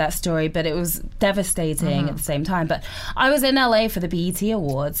cover that story, but it was devastating at the same time. But I was in LA for the BET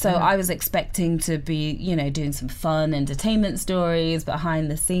Awards, so I was expecting to be, doing some fun entertainment stories, behind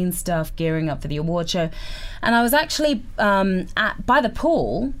the scenes stuff, gearing up for the award show. And I was actually by the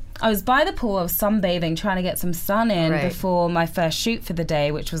pool. I was sunbathing, trying to get some sun in before my first shoot for the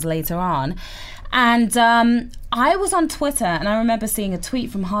day, which was later on. And I was on Twitter, and I remember seeing a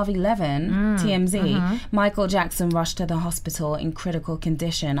tweet from Harvey Levin, TMZ. Michael Jackson rushed to the hospital in critical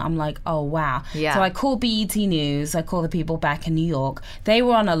condition. I'm like, oh, wow. Yeah. So I called BET News. I called the people back in New York. They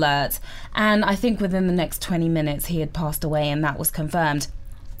were on alert. And I think within the next 20 minutes, he had passed away, and that was confirmed.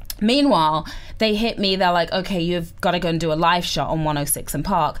 Meanwhile, they hit me. They're like, okay, you've got to go and do a live shot on 106 and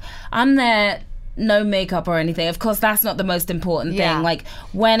Park. I'm there, no makeup or anything. Of course, that's not the most important thing. Like,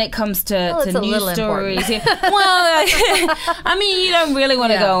 when it comes to news stories. Well, I mean, you don't really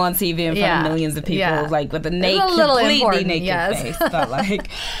want to go on TV in front of millions of people, like, with a completely naked face. But, like,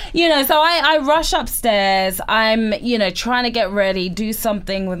 so I rush upstairs. I'm, trying to get ready, do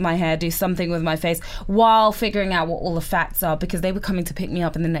something with my hair, do something with my face, while figuring out what all the facts are, because they were coming to pick me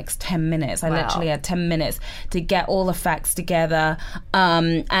up in the next 10 minutes. I literally had 10 minutes to get all the facts together,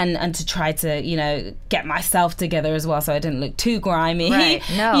 and to try to, get myself together as well, so I didn't look too grimy. Right.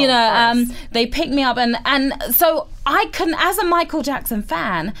 No, they picked me up, and so I couldn't, as a Michael Jackson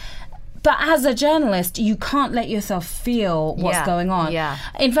fan, but as a journalist, you can't let yourself feel what's going on.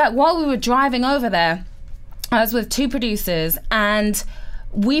 In fact, while we were driving over there, I was with two producers, and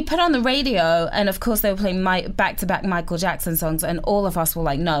we put on the radio, and of course they were playing back-to-back Michael Jackson songs, and all of us were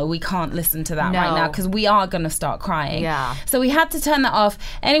like, no, we can't listen to that right now because we are going to start crying. Yeah. So we had to turn that off.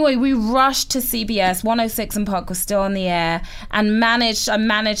 Anyway, we rushed to CBS. 106 and Park was still on the air, and I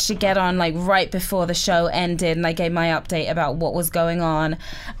managed to get on like right before the show ended, and I gave my update about what was going on.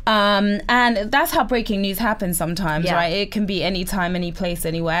 And that's how breaking news happens sometimes, right? It can be anytime, any place,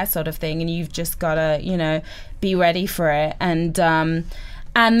 anywhere sort of thing, and you've just got to, be ready for it.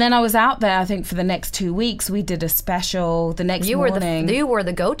 And then I was out there, I think, for the next 2 weeks. We did a special the next morning. You were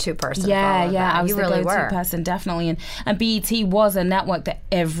the go-to person. Yeah, I was you the really go-to person, definitely. And BET was a network that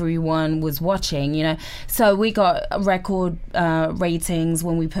everyone was watching, So we got record ratings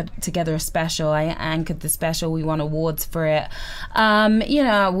when we put together a special. I anchored the special. We won awards for it.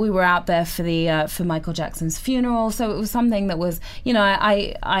 We were out there for Michael Jackson's funeral. So it was something that was,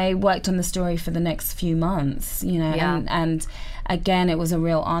 I worked on the story for the next few months, and again, it was a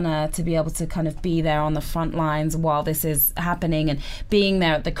real honor to be able to kind of be there on the front lines while this is happening, and being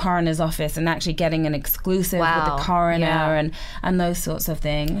there at the coroner's office and actually getting an exclusive with the coroner and those sorts of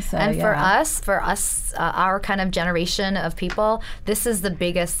things. So, and for us, our kind of generation of people, this is the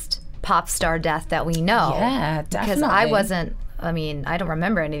biggest pop star death that we know. Yeah, definitely. Because I don't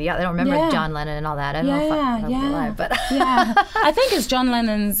remember any of the other. I don't remember John Lennon and all that. I don't know if I'm alive, but I think it's John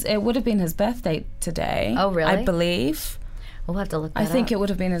Lennon's. It would have been his birthday today. Oh, really? I believe. We'll have to look that up. I think it would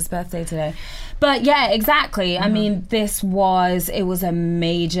have been his birthday today. But yeah, exactly. I mean, it was a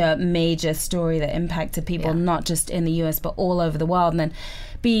major, major story that impacted people, not just in the US, but all over the world. And then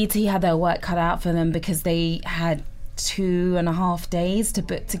BET had their work cut out for them because they had 2.5 days to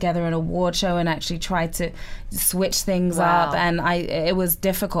put together an award show and actually try to switch things up. And it was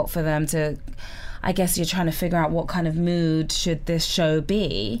difficult for them to... I guess you're trying to figure out what kind of mood should this show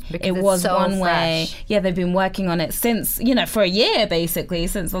be. Because it was so one fresh. way. Yeah, they've been working on it since, for a year, basically,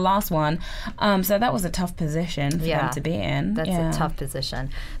 since the last one. So that was a tough position for them to be in. That's a tough position.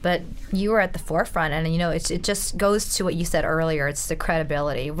 But you were at the forefront, and, it just goes to what you said earlier. It's the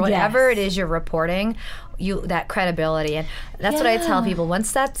credibility. Whatever it is you're reporting, that credibility. And that's what I tell people.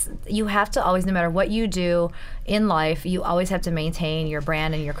 You have to always, no matter what you do in life, you always have to maintain your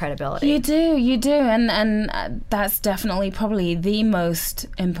brand and your credibility. You do. And that's definitely probably the most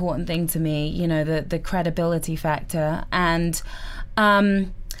important thing to me, the credibility factor. And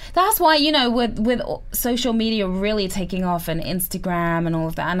that's why, with social media really taking off, and Instagram and all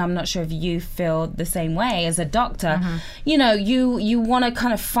of that, and I'm not sure if you feel the same way as a doctor, you want to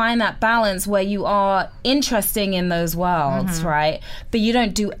kind of find that balance where you are interesting in those worlds, right? But you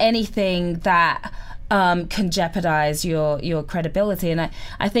don't do anything that can jeopardize your credibility. And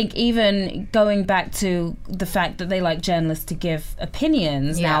I think even going back to the fact that they like journalists to give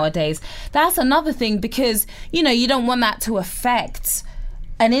opinions nowadays, that's another thing, because, you don't want that to affect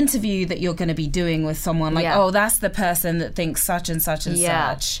an interview that you're going to be doing with someone, like, oh, that's the person that thinks such and such and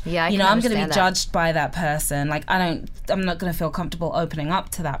such. Yeah, I'm going to be judged by that person. Like, I'm not going to feel comfortable opening up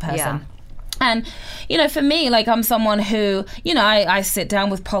to that person. Yeah. And, for me, like, I'm someone who, I sit down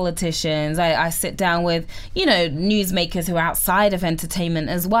with politicians, I sit down with, newsmakers who are outside of entertainment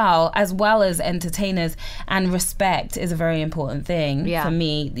as well as entertainers, and respect is a very important thing for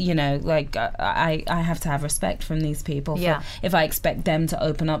me. I have to have respect from these people if I expect them to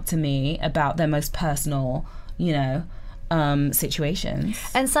open up to me about their most personal, situations.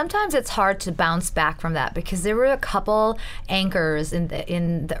 And sometimes it's hard to bounce back from that, because there were a couple anchors in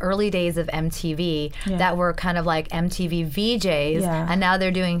the early days of MTV that were kind of like MTV VJs, and now they're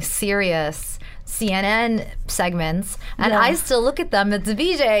doing serious CNN segments, and I still look at them as the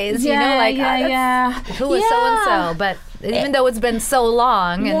VJs, who is so-and-so, but even though it's been so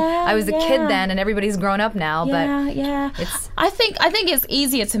long, and I was a kid then, and everybody's grown up now, I think it's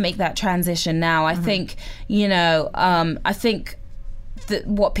easier to make that transition now. I think, I think that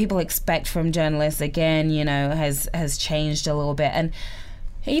what people expect from journalists, again, has changed a little bit. And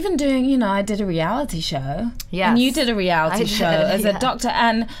even doing, I did a reality show. Yes. And you did a reality show as a doctor.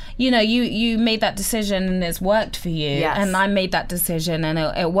 And, you made that decision and it's worked for you. Yes. And I made that decision and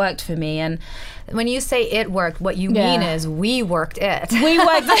it worked for me. And when you say it worked, what you mean is we worked it. We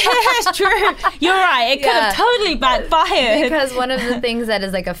worked it. It's true. You're right. It could have totally backfired. Because one of the things that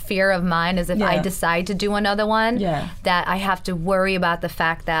is like a fear of mine is if I decide to do another one, that I have to worry about the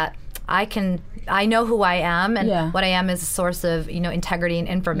fact that I can I know who I am, and what I am is a source of, integrity and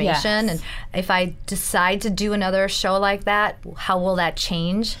information. And if I decide to do another show like that, how will that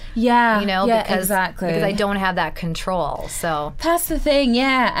change? Because I don't have that control. So that's the thing,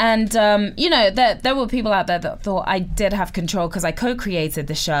 and there were people out there that thought I did have control because I co-created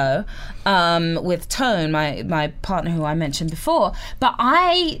the show with Tone, my partner who I mentioned before, but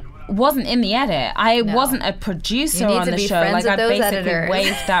I wasn't in the edit. I wasn't a producer on the show. Like, I basically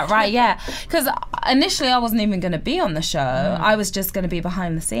waved that, right? Because initially I wasn't even going to be on the show. I was just going to be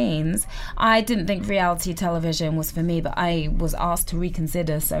behind the scenes. I didn't think reality television was for me, but I was asked to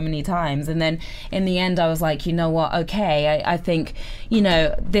reconsider so many times. And then in the end I was like, you know what, okay, I think,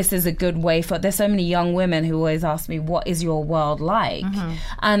 this is a good way for... There's so many young women who always ask me, what is your world like?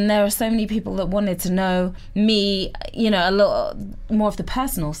 And there are so many people that wanted to know me, a little more of the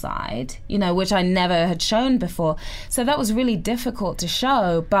personal side. Which I never had shown before. So that was really difficult to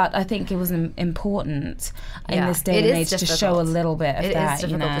show, but I think it was important in this day and age to show a little bit of that. It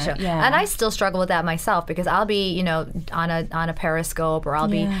is difficult to show. And I still struggle with that myself, because I'll be, on a Periscope, or I'll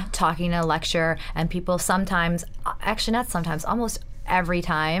be talking in a lecture, and people sometimes, actually not sometimes, almost every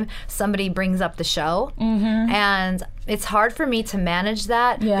time somebody brings up the show, and it's hard for me to manage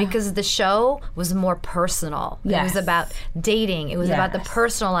that because the show was more personal. It was about dating. It was about the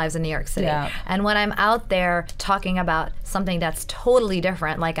personal lives in New York City. And when I'm out there talking about something that's totally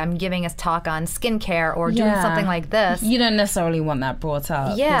different, like I'm giving a talk on skincare or doing something like this, you don't necessarily want that brought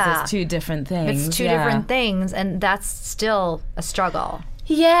up, because it's two different things. It's two different things, and that's still a struggle.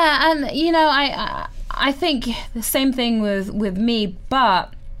 Yeah, and I think the same thing with me,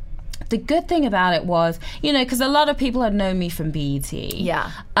 but the good thing about it was, because a lot of people had known me from BET.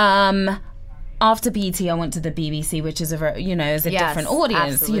 After BET, I went to the BBC, which is a very, is a different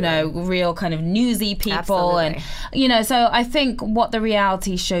audience, real kind of newsy people. And, so I think what the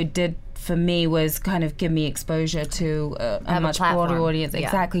reality show did for me was kind of give me exposure to a much broader audience.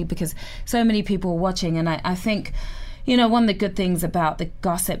 Exactly, because so many people were watching. And I think... one of the good things about the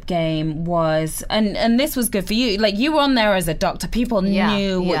Gossip Game was, and this was good for you, like you were on there as a doctor. People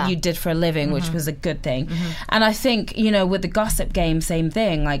knew what you did for a living, which was a good thing. And I think, with the Gossip Game, same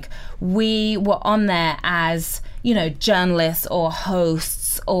thing. Like, we were on there as, journalists or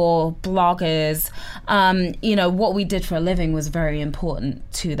hosts or bloggers. What we did for a living was very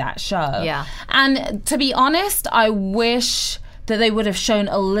important to that show. And to be honest, I wish that they would have shown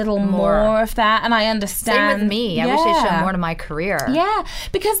a little more of that, and I understand. Same with me. I wish they'd shown more to my career. Yeah,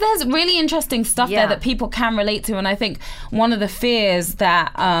 because there's really interesting stuff there that people can relate to, and I think one of the fears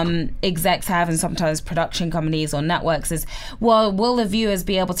that execs have, and sometimes production companies or networks, is, well, will the viewers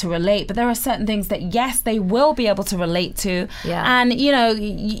be able to relate? But there are certain things that, yes, they will be able to relate to, and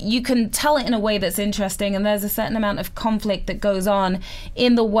you can tell it in a way that's interesting, and there's a certain amount of conflict that goes on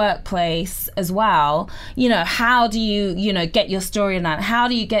in the workplace as well. How do you, get your story in that? How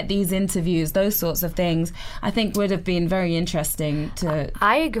do you get these interviews? Those sorts of things, I think, would have been very interesting to.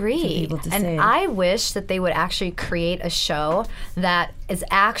 I agree. For people to and see. I wish that they would actually create a show that is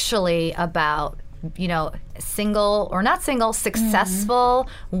actually about, single or not single, successful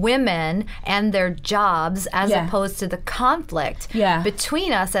women and their jobs, as opposed to the conflict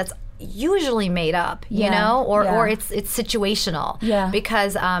between us that's usually made up, or it's situational.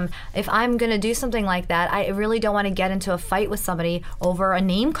 Because if I'm going to do something like that, I really don't want to get into a fight with somebody over a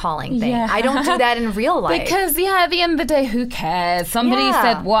name calling thing. I don't do that in real life. Because at the end of the day, who cares? Somebody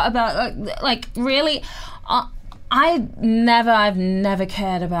said, what about, like really? I've never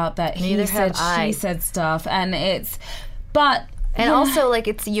cared about that. Neither he said, she said stuff, and but. And also, like,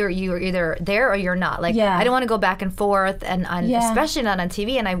 it's you're either there or you're not. Like, I don't want to go back and forth, and especially not on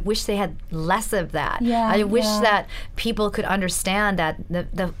TV. And I wish they had less of that. I wish that people could understand that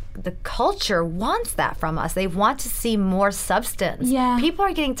the culture wants that from us. They want to see more substance. People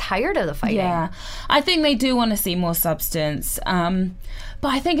are getting tired of the fighting. I think they do want to see more substance. But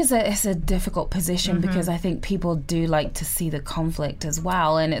I think it's a difficult position because I think people do like to see the conflict as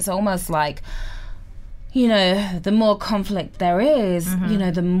well, and it's almost like, the more conflict there is,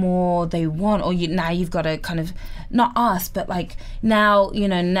 the more they want. Or now you've got to kind of, not us, but like now,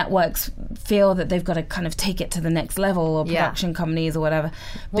 networks feel that they've got to kind of take it to the next level, or production companies or whatever.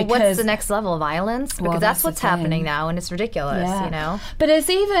 Well, what's the next level? Violence? Because that's what's happening now, and it's ridiculous, But it's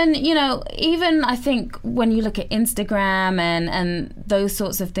even, even I think when you look at Instagram and those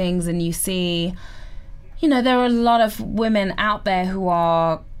sorts of things, and you see, there are a lot of women out there who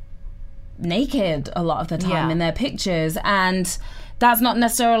are naked a lot of the time in their pictures, and that's not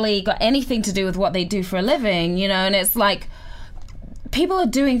necessarily got anything to do with what they do for a living, and it's like people are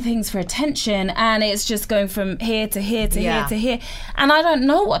doing things for attention, and it's just going from here to here to here to here. And I don't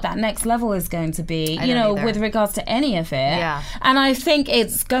know what that next level is going to be, with regards to any of it. Yeah. And I think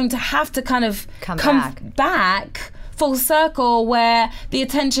it's going to have to kind of come back full circle, where the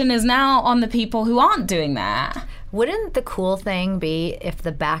attention is now on the people who aren't doing that. Wouldn't the cool thing be if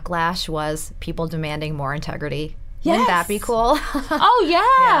the backlash was people demanding more integrity? Yes. Wouldn't that be cool? Oh,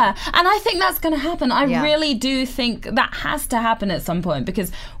 yeah. And I think that's going to happen. I really do think that has to happen at some point,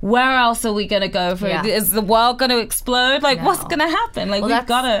 because where else are we going to go? Is the world going to explode? Like, what's going to happen? Like, we've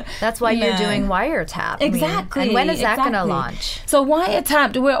got to... That's why you're doing Wiretap. Exactly. And when is that going to launch? So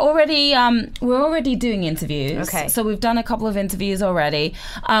Wiretap, we're already doing interviews. Okay. So we've done a couple of interviews already.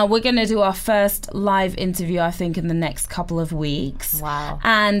 We're going to do our first live interview, I think, in the next couple of weeks. Wow.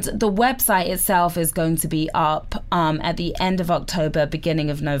 And the website itself is going to be up at the end of October, beginning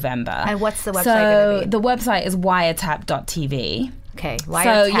of November. And what's the website going to be? The website is wiretap.tv. Okay,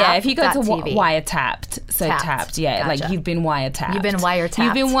 so yeah, if you go to wiretapped, Tapped. like you've been wiretapped. You've been wiretapped.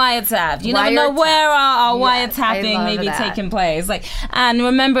 You've been wiretapped. You never know where our wiretapping may be taking place. Like, and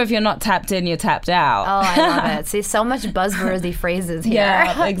remember, if you're not tapped in, you're tapped out. Oh, I love it. See, so much buzzworthy phrases here.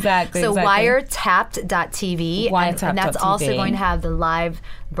 Yeah, exactly. So wiretapped.tv, wiretapped.tv, and that's also going to have the live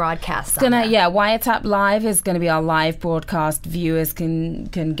broadcast. Wiretap Live is going to be our live broadcast. Viewers can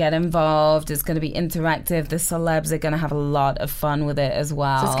get involved. It's going to be interactive. The celebs are going to have a lot of fun with it as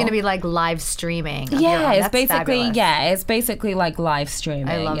well. So it's going to be like live streaming. It's basically like live streaming.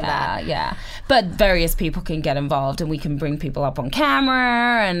 I love that. Yeah. But various people can get involved, and we can bring people up on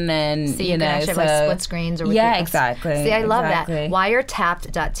camera, and then so you can actually have like split screens or exactly. See, I love that.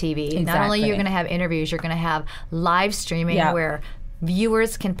 Wiretapped.tv. Exactly. Not only you're going to have interviews, you're going to have live streaming where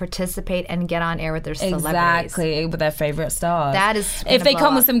viewers can participate and get on air with their celebrities. Exactly, with their favorite stars. That is if they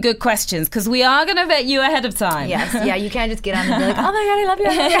come with some good questions, because we are going to vet you ahead of time. Yes, you can't just get on and be like, oh my God, I love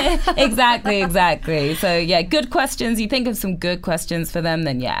you. Exactly. So good questions. You think of some good questions for them,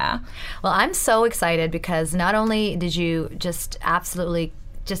 then Well, I'm so excited because not only did you just absolutely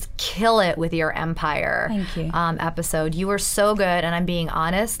just kill it with your Empire episode. You were so good, and I'm being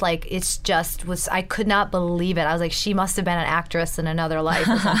honest. Like, it's just I could not believe it. I was like, she must have been an actress in another life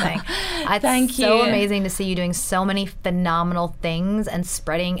or something. It's so amazing to see you doing so many phenomenal things and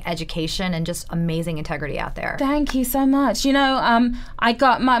spreading education and just amazing integrity out there. Thank you so much. I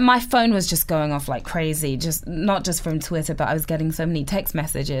got my phone was just going off like crazy, just not just from Twitter, but I was getting so many text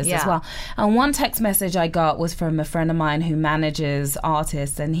messages as well. And one text message I got was from a friend of mine who manages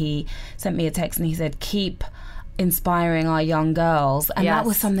artists, and he sent me a text and he said, keep inspiring our young girls. And that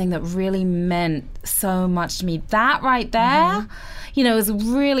was something that really meant so much to me. That right there, it was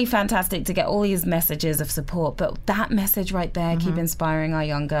really fantastic to get all these messages of support, but that message right there, keep inspiring our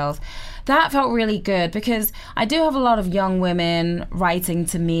young girls, that felt really good, because I do have a lot of young women writing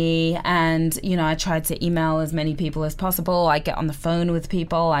to me, and I try to email as many people as possible. I get on the phone with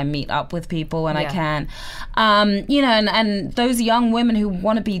people, I meet up with people when I can, and those young women who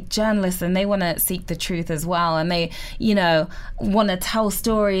want to be journalists, and they want to seek the truth as well, and they want to tell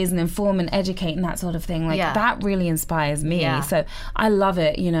stories and inform and educate and that sort of thing, that really inspires me. So I love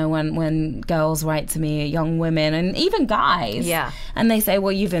it when girls write to me, young women and even guys, and they say,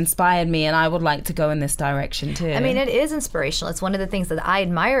 well, you've inspired me, and I would like to go in this direction too. I mean, it is inspirational. It's one of the things that I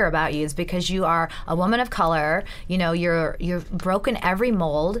admire about you, is because you are a woman of color. You're broken every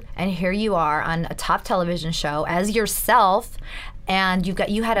mold, and here you are on a top television show as yourself, and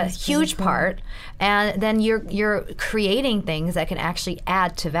you had a huge part, and then you're creating things that can actually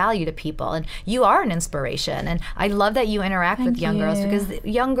add to value to people, and you are an inspiration. And I love that you interact with young girls, because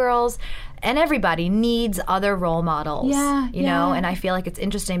young girls and everybody needs other role models, you know. And I feel like it's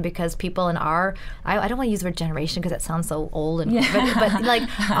interesting because people in our, I don't want to use the word generation because that sounds so old, and but like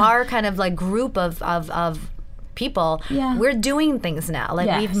our kind of like group of people, we're doing things now.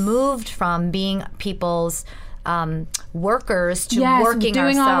 Like we've moved from being people's workers to working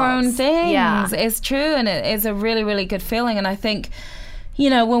doing ourselves. Our own things. It's true, and it's a really, really good feeling. And I think,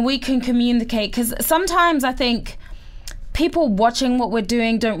 when we can communicate, because sometimes I think people watching what we're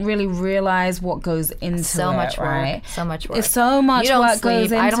doing don't really realize what goes into so it, much work, right? So much work. So much work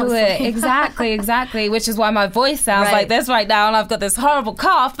goes into it. Sleep. Exactly. Which is why my voice sounds like this right now, and I've got this horrible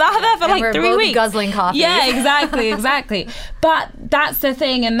cough that I've had for like 3 weeks. Guzzling coffee. Yeah, exactly. But that's the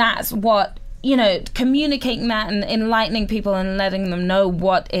thing, and that's what, communicating that and enlightening people and letting them know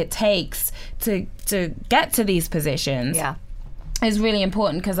what it takes to get to these positions is really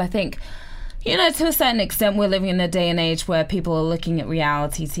important, because I think You know, to a certain extent, we're living in a day and age where people are looking at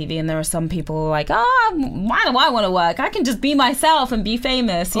reality TV, and there are some people who are like, why do I want to work? I can just be myself and be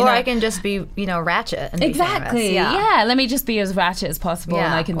famous. You know? I can just be, ratchet and exactly. be famous. Yeah. Let me just be as ratchet as possible,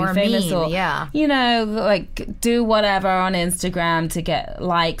 and I can be famous. Mean, like do whatever on Instagram to get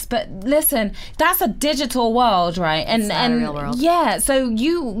likes. But listen, that's a digital world, right? It's not a real world. Yeah, so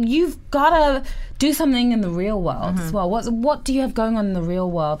you've got to do something in the real world as well. What do you have going on in the real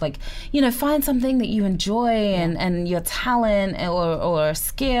world? Like, find something that you enjoy and your talent or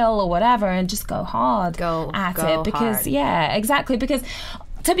skill or whatever, and just go hard at it. Because exactly. Because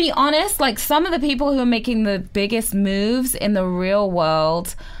to be honest, like, some of the people who are making the biggest moves in the real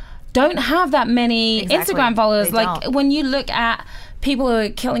world don't have that many Instagram followers. Like, when you look at people who are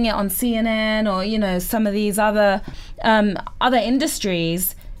killing it on CNN or some of these other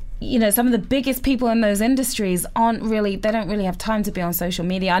industries, some of the biggest people in those industries they don't really have time to be on social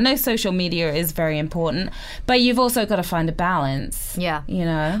media. I know social media is very important, but you've also got to find a balance. Yeah.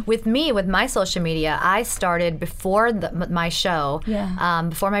 With my social media, I started before my show,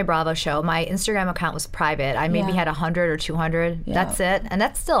 before my Bravo show. My Instagram account was private. I maybe had 100 or 200. Yeah. That's it. And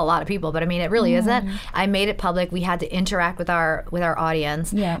that's still a lot of people, but I mean, it really isn't. I made it public. We had to interact with our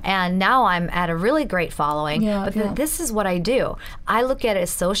audience. Yeah. And now I'm at a really great following. Yeah, but this is what I do. I look at it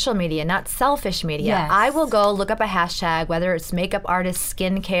as social media, not selfish media. Yes. I will go look up a hashtag, whether it's makeup artists,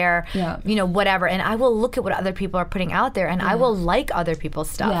 skincare, whatever, and I will look at what other people are putting out there, and I will like other people's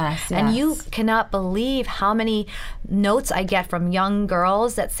stuff. Yes. And you cannot believe how many notes I get from young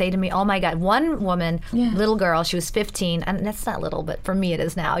girls that say to me, oh my God, one woman, little girl, she was 15, and that's not little, but for me it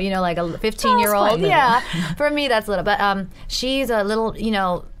is now, like a 15-year-old. Yeah, for me that's little, but she's a little,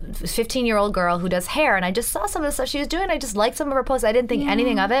 15-year-old girl who does hair, and I just saw some of the stuff she was doing. I just liked some of her posts. I didn't think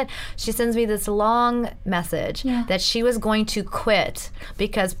anything of it. She sends me this long message that she was going to quit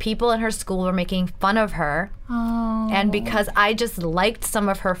because people in her school were making fun of her. Oh. And because I just liked some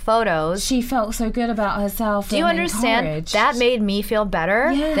of her photos. She felt so good about herself. Do you understand? Encouraged. That made me feel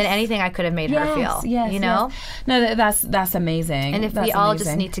better than anything I could have made her feel. Yes, No, that's amazing. And if we all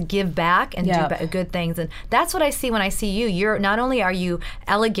just need to give back and do good things. And that's what I see when I see you. You're not only are you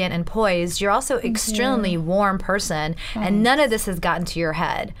elegant and poised, you're also extremely warm person. Thanks. And none of this has gotten to your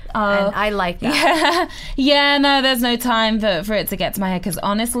head. And I like that. No, there's no time for it to get to my head, because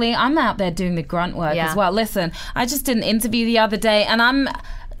honestly, I'm out there doing the grunt work as well. Listen, I just did an interview the other day, and I'm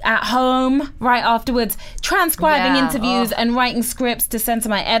at home right afterwards transcribing interviews and writing scripts to send to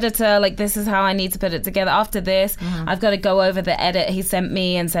my editor, like, this is how I need to put it together. After this, I've got to go over the edit he sent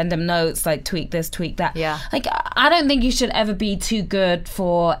me and send him notes, like, tweak this, tweak that. Like, I don't think you should ever be too good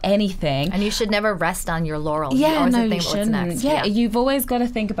for anything, and you should never rest on your laurels. You always think about what's next. You've always got to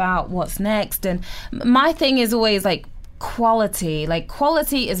think about what's next. And my thing is always like quality. Like,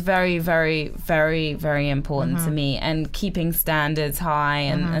 quality is very, very, very, very important to me, and keeping standards high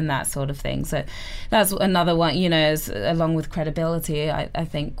and that sort of thing. So that's another one, along with credibility. I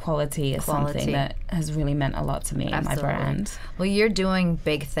think quality is something that has really meant a lot to me and my brand. Well, you're doing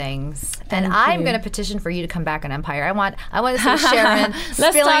big things. I'm going to petition for you to come back on Empire. I want to see Sharon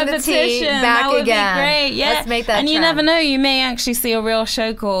spilling the tea back that would again. Be great. Yeah. Let's make that And trend. you never know, you may actually see a real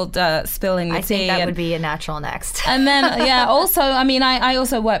show called Spilling the Tea. I think that would be a natural next. And then also, I mean, I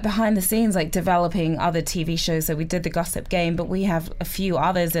also work behind the scenes, like developing other TV shows. So we did the Gossip Game, but we have a few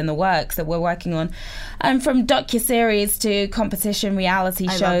others in the works that we're working on. And from docuseries to competition reality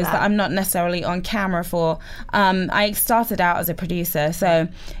shows that I'm not necessarily on camera for. I started out as a producer, so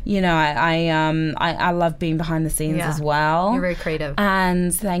I love being behind the scenes as well. You're very creative.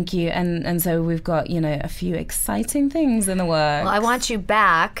 And thank you. And so we've got a few exciting things in the works. Well, I want you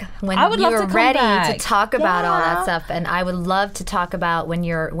back when you're ready to talk about all that stuff, and I would love to talk about when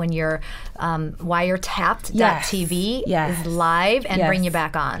you're wiretapped.tv is live and bring you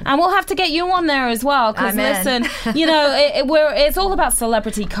back on. And we'll have to get you on there as well, because listen, it's all about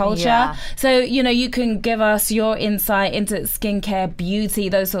celebrity culture. So you can give us your insight into skincare, beauty,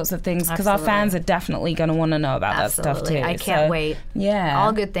 those sorts of things, because our fans are definitely going to want to know about that stuff too. I can't wait.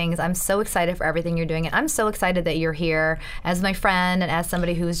 All good things. I'm so excited for everything you're doing, and I'm so excited that you're here as my friend and as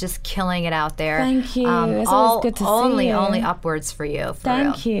somebody who's just killing it out there. Thank you. It's always good to see you. Only upwards for you.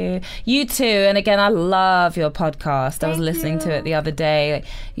 Thank you. You too. And again, I love your podcast. I was listening to it the other day.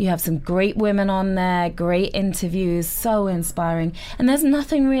 You have some great women on there, great interviews, so inspiring. And there's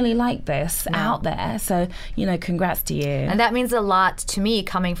nothing really like this out there. So, congrats to you. And that means a lot to me,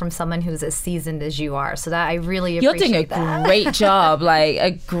 coming from someone who's as seasoned as you are. So that I really appreciate that. You're doing a great job, like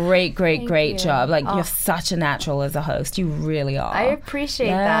a great job. Like, you're such a natural as a host. You really are. I appreciate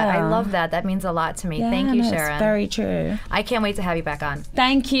that. I love that. That means a lot to me. Thank you, Sharon. It's very true. I can't wait to have you back on.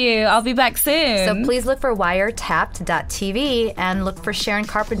 Thank you. I'll be back. back soon. So please look for wiretapped.tv and look for Sharon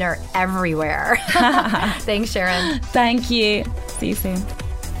Carpenter everywhere. Thanks, Sharon. Thank you. See you soon.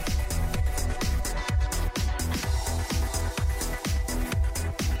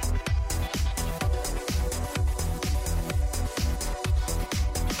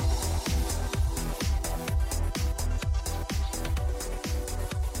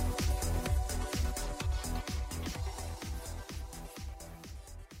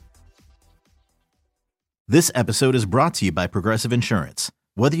 This episode is brought to you by Progressive Insurance.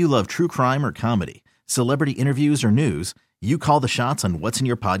 Whether you love true crime or comedy, celebrity interviews or news, you call the shots on what's in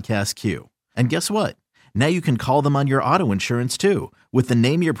your podcast queue. And guess what? Now you can call them on your auto insurance too with the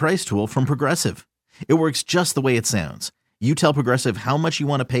Name Your Price tool from Progressive. It works just the way it sounds. You tell Progressive how much you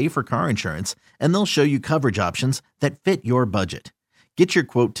want to pay for car insurance, and they'll show you coverage options that fit your budget. Get your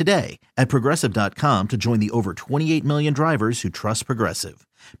quote today at Progressive.com to join the over 28 million drivers who trust Progressive.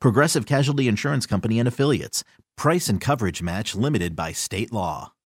 Progressive Casualty Insurance Company and Affiliates. Price and coverage match limited by state law.